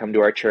people to come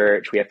to our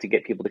church. We have to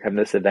get people to come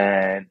to this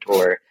event,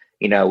 or,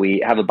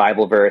 we have a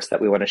Bible verse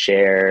that we want to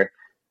share.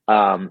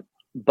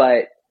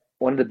 But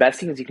one of the best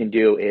things you can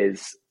do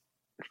is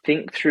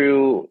think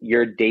through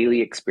your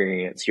daily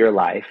experience, your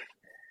life.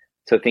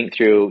 So think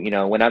through,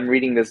 when I'm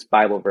reading this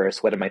Bible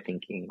verse, what am I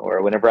thinking?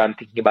 Or whenever I'm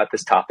thinking about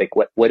this topic,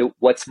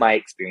 what's my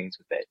experience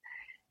with it?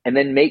 And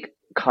then make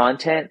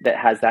content that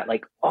has that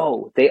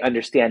oh, they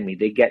understand me,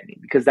 they get me,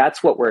 because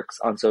that's what works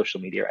on social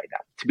media right now.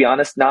 To be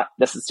honest, not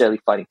necessarily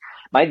funny.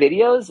 My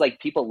videos,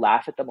 people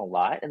laugh at them a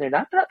lot and they're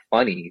not that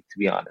funny, to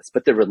be honest,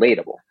 but they're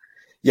relatable.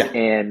 Yeah.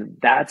 And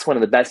that's one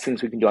of the best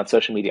things we can do on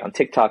social media, on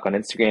TikTok, on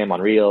Instagram,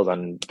 on Reels,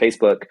 on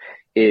Facebook,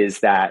 is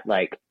that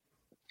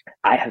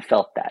I have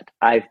felt that.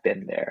 I've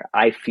been there.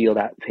 I feel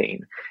that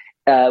pain.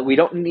 We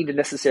don't need to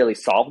necessarily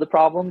solve the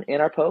problem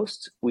in our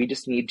post. We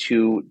just need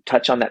to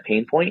touch on that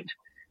pain point.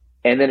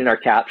 And then in our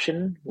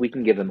caption, we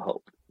can give them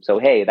hope. So,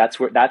 hey, that's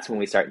when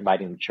we start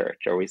inviting them to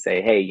church, or we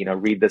say, hey,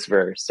 read this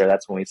verse, or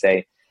that's when we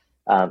say,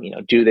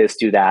 do this,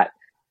 do that.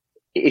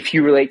 if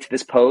you relate to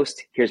this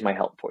post, here's my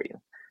help for you.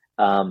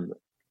 And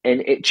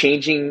it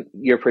changing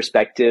your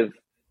perspective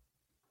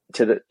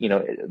to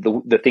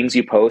the things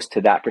you post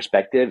to that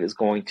perspective is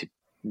going to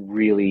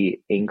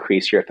really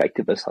increase your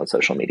effectiveness on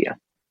social media.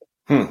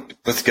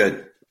 That's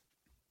good.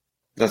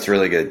 That's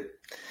really good.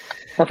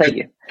 Well, thank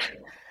you.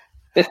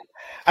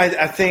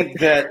 I think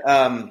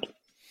that,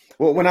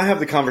 when I have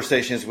the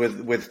conversations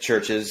with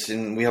churches,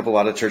 and we have a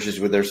lot of churches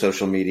with their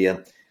social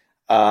media,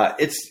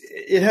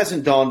 it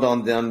hasn't dawned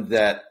on them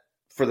that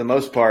for the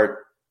most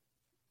part,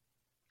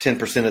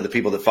 10% of the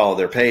people that follow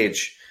their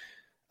page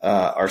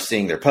are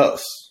seeing their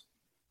posts.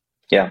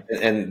 Yeah.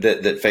 And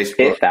that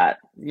Facebook, if that,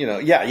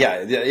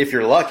 if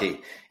you're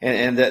lucky,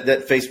 and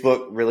that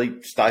Facebook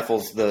really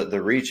stifles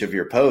the reach of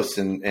your posts.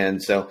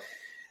 And so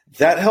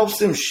that helps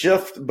them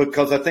shift,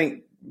 because I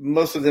think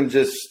most of them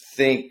just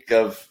think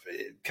of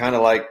kind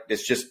of like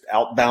it's just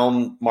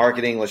outbound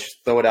marketing. Let's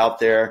just throw it out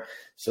there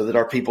so that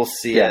our people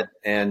see it.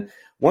 And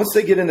once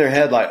they get in their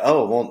head, like,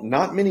 oh, well,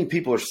 not many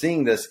people are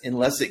seeing this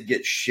unless it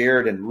gets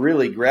shared and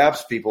really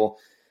grabs people.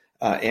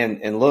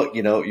 And look,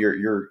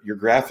 your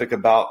graphic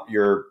about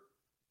your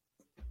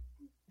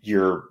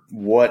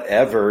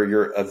whatever,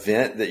 your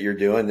event that you're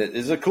doing, that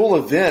is a cool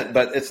event,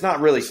 but it's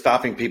not really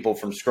stopping people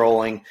from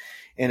scrolling,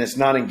 and it's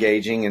not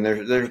engaging, and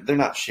they're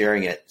not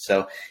sharing it.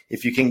 So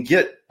if you can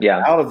get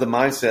out of the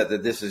mindset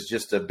that this is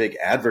just a big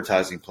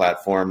advertising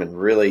platform, and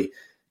really,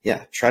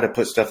 try to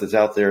put stuff that's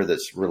out there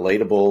that's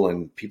relatable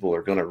and people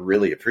are going to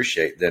really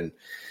appreciate, then,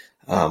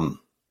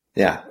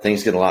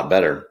 things get a lot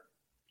better.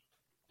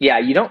 Yeah.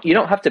 You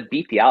don't have to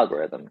beat the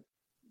algorithm.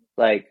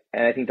 And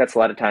I think that's a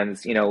lot of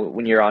times,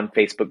 when you're on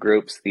Facebook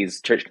groups, these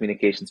church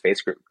communications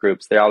Facebook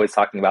groups, they're always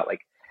talking about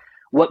like,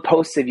 what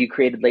posts have you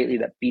created lately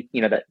that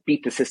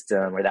beat the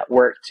system, or that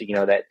worked,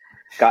 that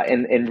got,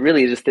 and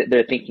really just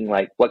they're thinking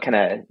like, what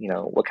kind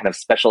of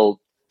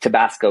special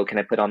Tabasco can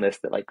I put on this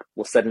that like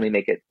will suddenly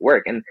make it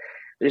work? And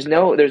there's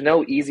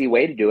no easy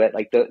way to do it.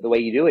 Like the way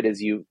you do it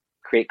is you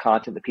create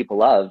content that people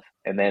love,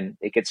 and then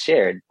it gets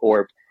shared,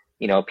 or,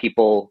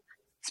 people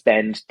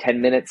spend 10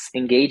 minutes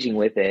engaging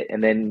with it,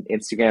 and then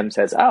Instagram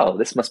says, oh,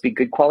 this must be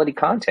good quality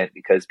content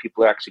because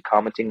people are actually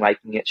commenting,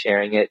 liking it,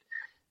 sharing it,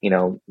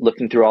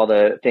 looking through all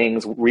the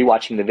things,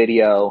 rewatching the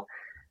video.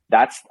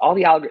 That's all.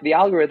 The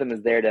algorithm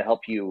is there to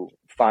help you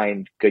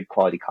find good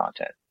quality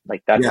content.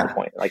 Like that's the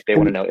point. Like they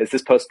want to know, is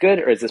this post good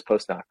or is this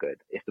post not good?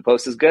 If the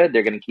post is good,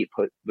 they're going to keep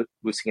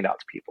boosting it out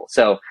to people.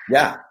 So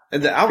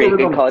and the algorithm,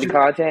 create good quality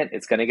content,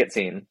 it's going to get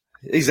seen.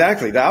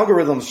 Exactly. The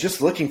algorithm's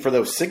just looking for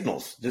those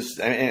signals. That's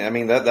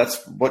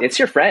what it's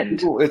your friend.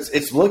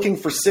 It's looking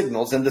for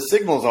signals, and the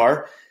signals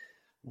are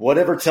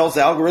whatever tells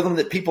the algorithm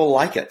that people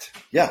like it.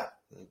 Yeah.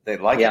 They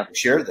like it,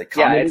 share it, they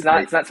comment. Yeah,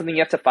 it's not something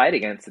you have to fight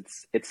against.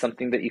 It's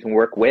something that you can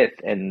work with,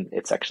 and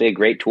it's actually a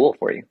great tool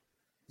for you.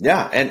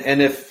 Yeah,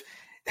 and if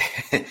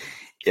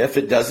if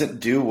it doesn't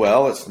do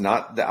well, it's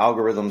not the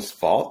algorithm's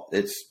fault.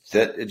 It's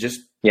that it just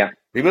people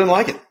didn't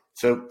like it.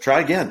 So try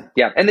again.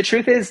 Yeah, and the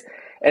truth is,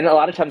 and a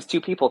lot of times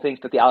too, people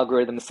think that the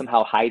algorithm is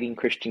somehow hiding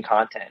Christian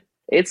content.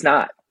 It's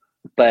not.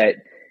 But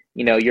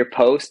your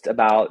post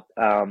about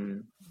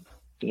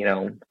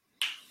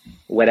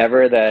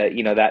whatever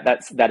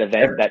that's that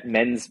event, that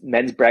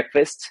men's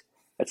breakfast,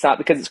 it's not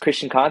because it's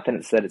Christian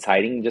content that it's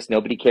hiding. Just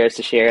nobody cares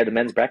to share the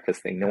men's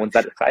breakfast thing. No one's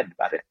that excited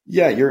about it.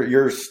 Yeah,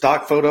 your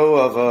stock photo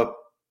of a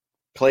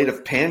plate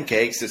of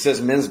pancakes that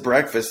says men's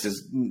breakfast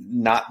is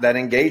not that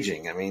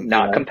engaging. I mean,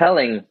 not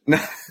compelling.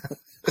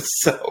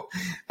 So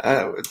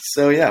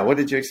what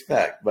did you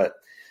expect? But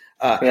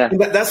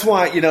that's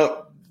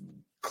why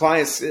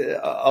clients,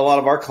 a lot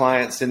of our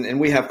clients, and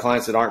we have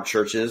clients that aren't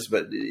churches,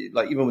 but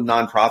like even with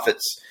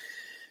nonprofits,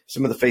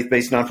 some of the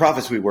faith-based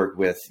nonprofits we work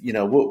with,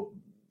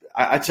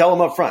 I tell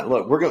them up front,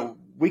 look,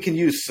 we can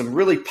use some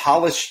really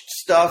polished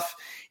stuff,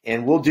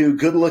 and we'll do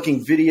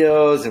good-looking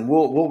videos, and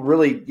we'll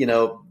really,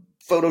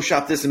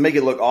 Photoshop this and make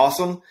it look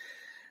awesome.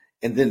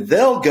 And then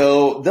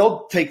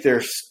they'll take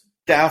their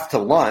staff to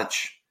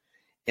lunch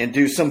and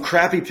do some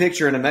crappy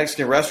picture in a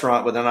Mexican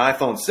restaurant with an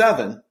iPhone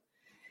 7,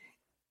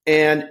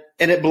 and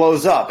it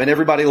blows up, and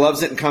everybody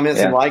loves it and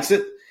comments and likes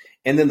it.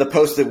 And then the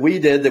post that we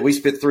did that we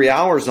spent 3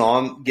 hours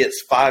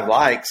gets 5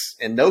 likes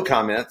and no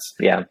comments.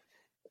 Yeah.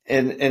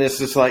 And it's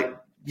just like,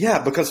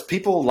 because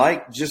people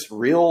like just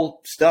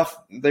real stuff.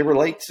 They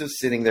relate to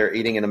sitting there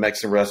eating in a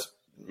Mexican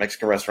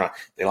restaurant.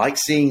 They like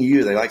seeing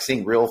you. They like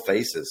seeing real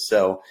faces.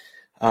 So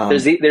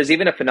there's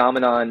even a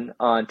phenomenon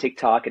on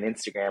TikTok and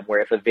Instagram where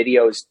if a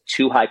video is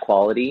too high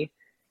quality,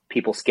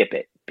 people skip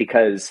it,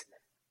 because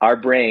our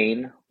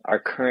brain, our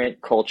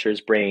current culture's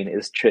brain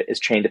is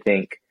trained to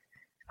think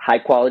high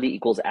quality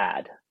equals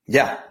ad.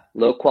 Yeah.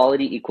 Low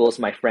quality equals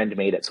my friend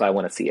made it, so I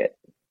want to see it.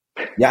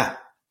 Yeah.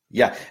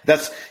 Yeah.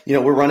 That's,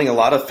 we're running a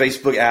lot of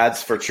Facebook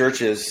ads for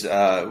churches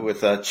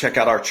with a Check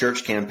Out Our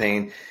Church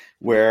campaign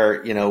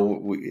where,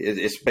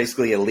 it's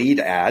basically a lead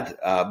ad.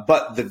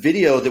 But the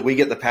video that we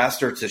get the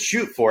pastor to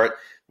shoot for it,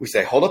 we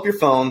say, hold up your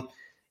phone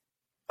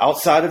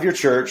outside of your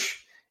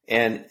church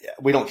And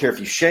we don't care if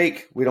you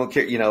shake. We don't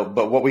care,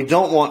 but what we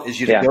don't want is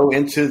you to go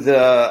into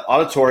the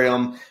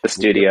auditorium, the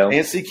studio, with a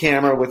fancy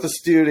camera with a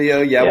studio.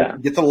 Yeah. We'll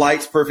get the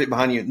lights perfect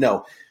behind you.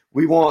 No,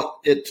 we want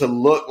it to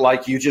look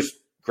like you just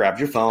grabbed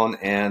your phone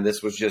and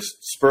this was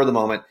just spur of the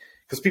moment,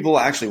 because people will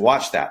actually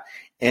watch that.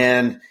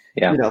 And,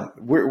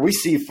 we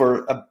see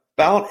for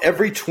about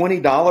every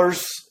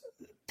 $20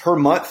 per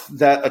month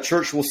that a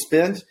church will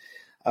spend,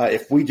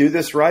 if we do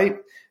this right,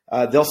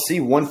 they'll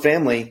see one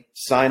family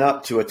sign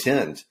up to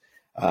attend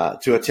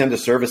a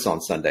service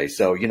on Sunday.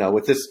 So,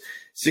 with this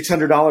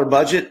 $600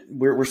 budget,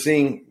 we're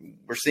seeing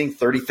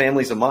 30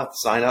 families a month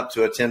sign up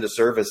to attend a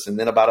service, and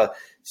then about a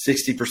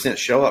 60%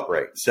 show up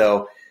rate.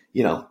 So,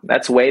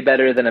 that's way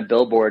better than a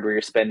billboard where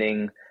you're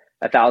spending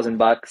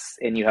 $1,000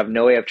 and you have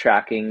no way of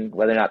tracking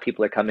whether or not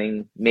people are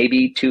coming.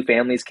 Maybe 2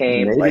 families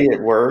came. Maybe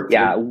it worked.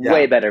 Yeah,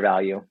 way better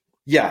value.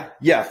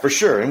 Yeah, for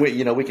sure. And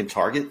we can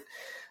target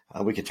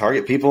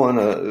people,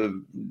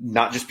 and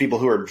not just people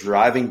who are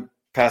driving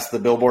past the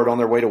billboard on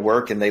their way to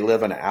work and they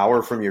live an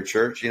hour from your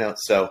church.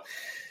 So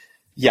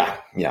yeah.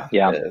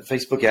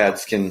 Facebook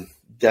ads can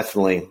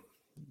definitely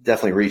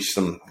reach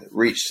some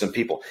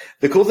people.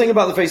 The cool thing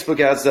about the Facebook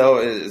ads, though,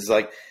 is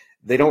like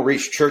they don't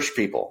reach church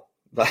people.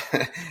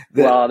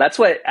 Well, that's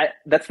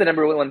the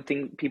number one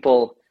thing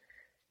people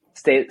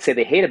say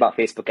they hate about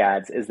Facebook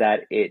ads, is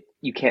that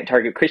you can't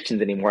target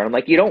Christians anymore. And I'm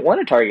like, you don't want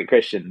to target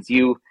Christians.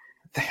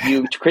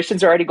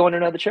 Christians are already going to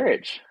another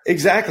church.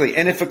 Exactly.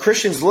 And if a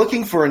Christian's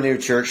looking for a new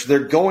church, they're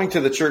going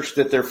to the church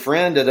that their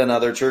friend at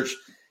another church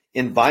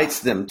invites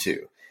them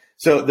to.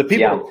 So the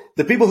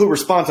people who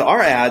respond to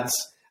our ads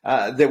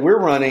that we're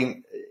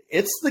running,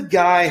 it's the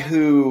guy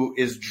who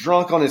is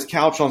drunk on his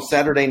couch on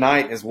Saturday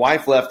night. His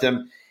wife left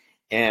him,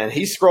 and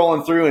he's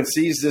scrolling through and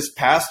sees this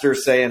pastor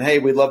saying, "Hey,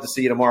 we'd love to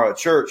see you tomorrow at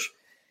church."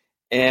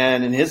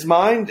 And in his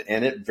mind,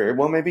 and it very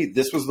well may be,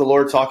 this was the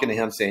Lord talking to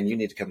him saying, "You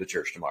need to come to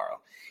church tomorrow."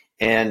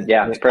 And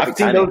I've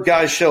seen those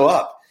guys show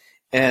up,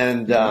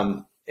 and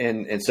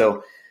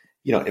so,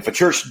 if a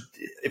church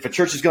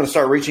is going to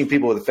start reaching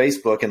people with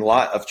Facebook, and a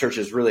lot of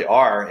churches really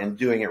are, and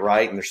doing it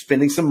right, and they're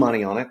spending some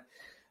money on it,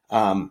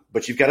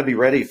 but you've got to be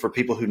ready for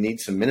people who need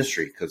some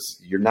ministry,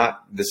 because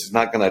this is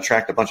not going to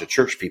attract a bunch of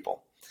church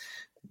people.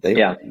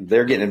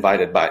 They're getting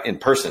invited in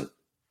person.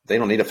 They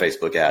don't need a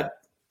Facebook ad.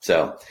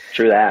 So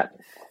true that.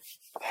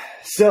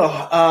 So,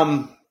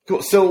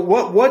 cool. So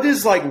what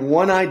is like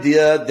one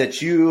idea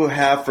that you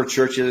have for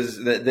churches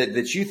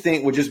that you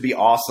think would just be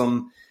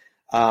awesome,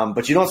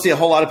 but you don't see a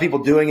whole lot of people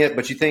doing it,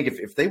 but you think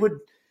if they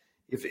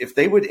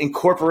would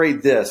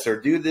incorporate this or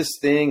do this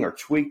thing or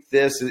tweak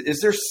this, is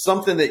there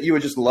something that you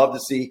would just love to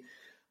see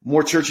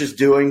more churches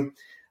doing?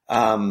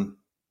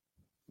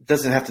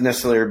 Doesn't have to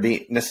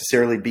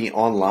necessarily be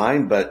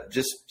online, but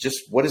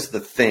just what is the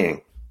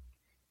thing?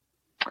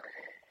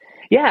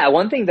 Yeah,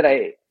 one thing that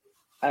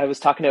I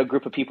was talking to a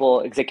group of people,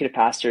 executive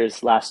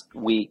pastors, last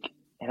week,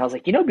 and I was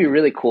like, it'd be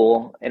really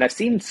cool. And I've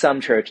seen some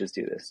churches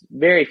do this,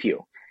 very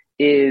few,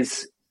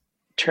 is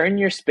turn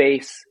your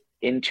space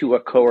into a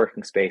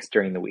co-working space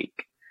during the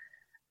week.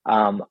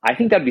 I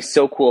think that'd be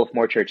so cool if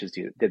more churches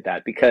did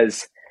that,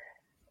 because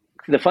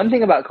the fun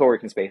thing about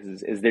co-working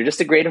spaces is they're just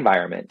a great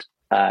environment.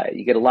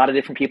 You get a lot of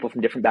different people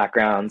from different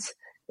backgrounds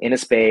in a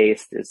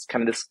space. There's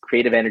kind of this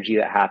creative energy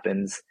that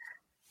happens.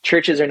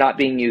 Churches are not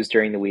being used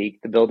during the week.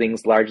 The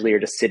buildings largely are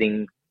just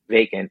sitting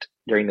vacant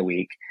during the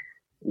week.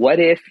 What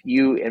if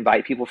you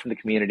invite people from the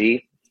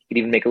community? You could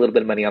even make a little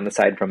bit of money on the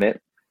side from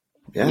it.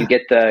 Yeah. You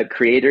get the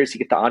creators, you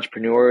get the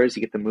entrepreneurs,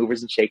 you get the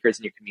movers and shakers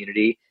in your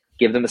community,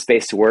 give them a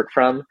space to work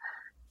from.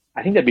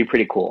 I think that'd be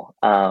pretty cool.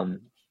 I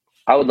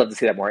would love to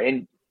see that more.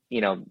 And,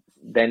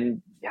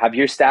 then have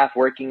your staff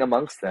working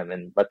amongst them,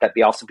 and let that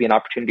also be an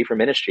opportunity for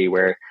ministry,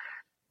 where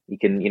you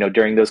can,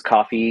 during those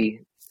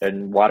coffee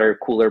and water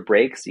cooler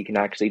breaks, you can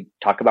actually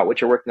talk about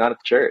what you're working on at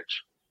the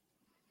church.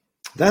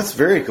 That's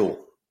very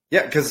cool.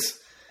 Yeah.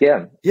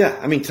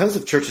 I mean, tons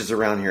of churches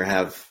around here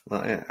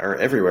or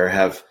everywhere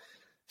have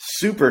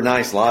super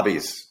nice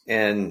lobbies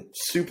and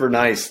super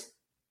nice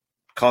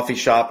coffee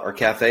shop or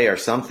cafe or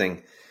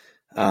something.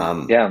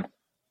 That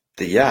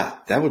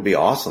would be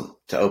awesome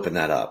to open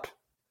that up.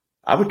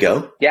 I would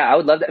go. Yeah, I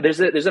would love that.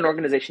 There's an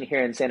organization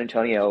here in San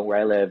Antonio where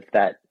I live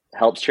that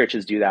helps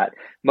churches do that.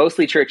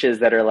 Mostly churches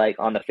that are like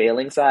on the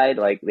failing side,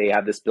 like they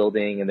have this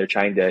building and they're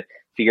trying to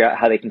figure out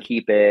how they can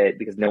keep it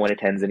because no one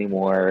attends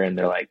anymore, and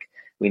they're like,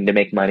 we need to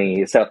make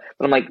money. So,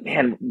 but I'm like,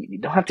 man, you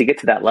don't have to get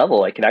to that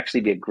level. It could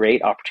actually be a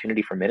great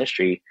opportunity for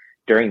ministry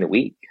during the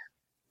week.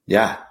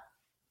 Yeah,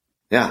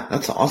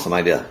 that's an awesome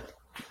idea.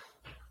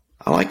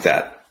 I like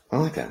that.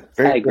 I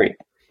agree.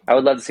 Cool. I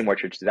would love to see more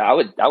churches do that.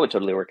 I would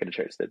totally work at a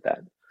church that did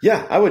that.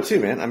 Yeah, I would too,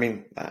 man. I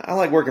mean, I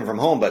like working from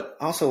home, but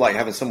I also like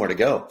having somewhere to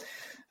go.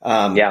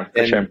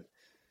 For sure.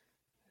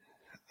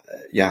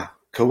 Yeah,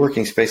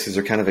 co-working spaces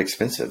are kind of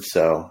expensive.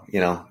 So,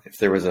 if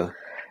there was and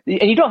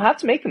you don't have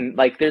to make them,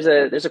 like there's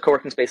a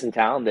co-working space in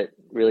town that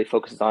really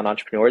focuses on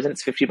entrepreneurs, and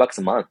it's $50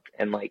 a month.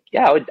 And like,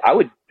 yeah, I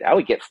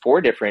would get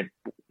 4 different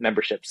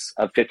memberships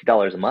of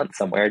 $50 a month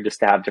somewhere just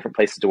to have different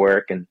places to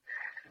work. And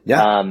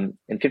Yeah. And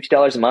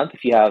 $50 a month,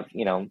 if you have,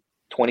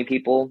 20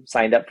 people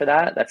signed up for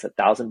that, that's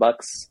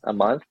 $1,000 a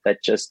month.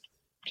 That just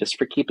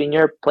for keeping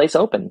your place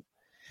open.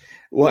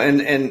 Well,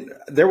 and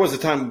there was a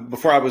time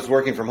before I was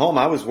working from home,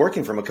 I was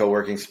working from a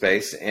co-working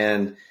space,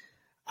 and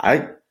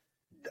I've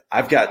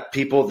got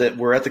people that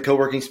were at the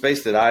co-working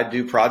space that I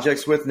do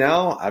projects with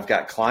now. I've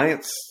got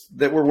clients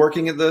that were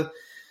working at the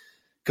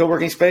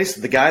co-working space.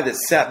 The guy that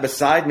sat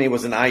beside me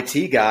was an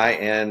IT guy,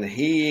 and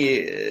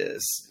he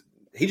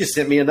just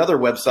sent me another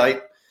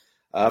website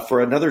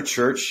for another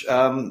church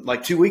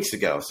like 2 weeks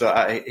ago.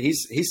 So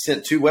he's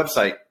sent 2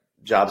 website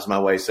jobs my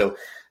way. So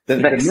the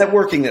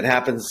networking that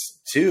happens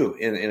too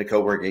in a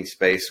co-working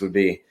space would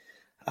be,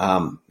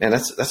 and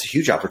that's a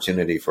huge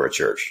opportunity for a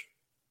church.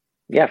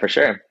 Yeah, for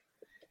sure.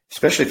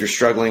 Especially if you're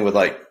struggling with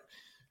like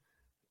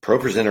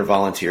ProPresenter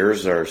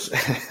volunteers or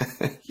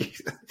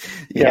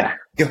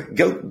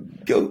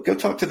go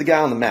talk to the guy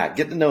on the Mac,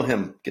 get to know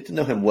him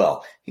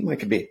well.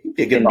 He'd be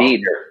a good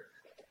volunteer.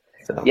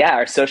 So. Yeah,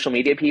 our social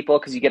media people,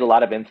 because you get a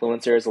lot of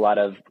influencers, a lot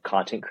of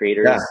content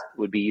creators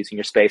would be using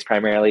your space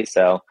primarily.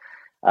 So,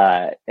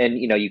 and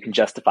you can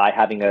justify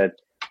having a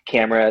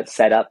camera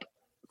set up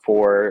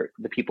for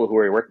the people who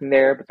are working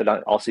there, but then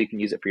also you can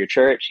use it for your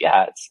church.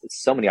 Yeah, it's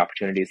so many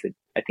opportunities that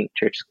I think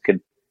churches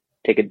could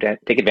take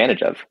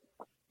advantage of.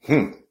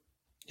 You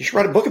should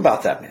write a book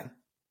about that, man,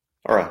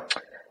 or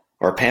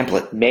a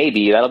pamphlet.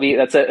 Maybe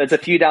that's a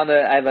few down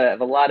the. I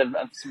have a lot of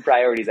some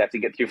priorities I have to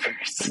get through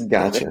first.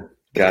 Gotcha.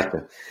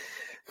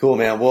 Cool,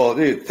 man. Well,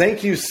 dude,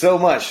 thank you so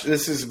much.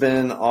 This has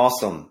been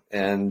awesome.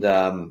 And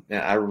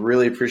I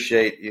really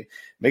appreciate you.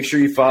 Make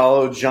sure you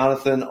follow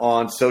Jonathan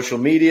on social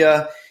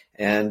media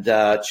and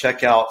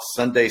check out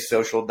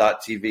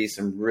sundaysocial.tv.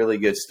 Some really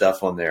good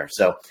stuff on there.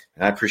 So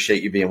I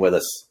appreciate you being with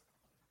us.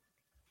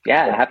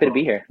 Yeah, happy to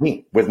be here.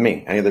 With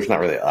me. I mean, there's not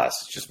really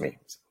us. It's just me.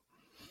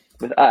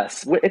 With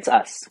us. It's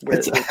us.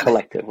 We're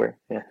collective.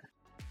 Yeah.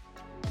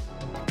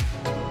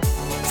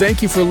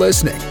 Thank you for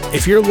listening.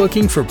 If you're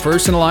looking for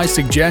personalized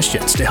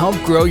suggestions to help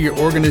grow your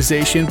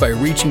organization by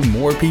reaching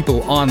more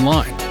people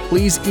online,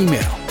 please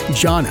email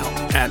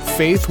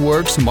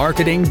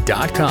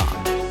jono@faithworksmarketing.com.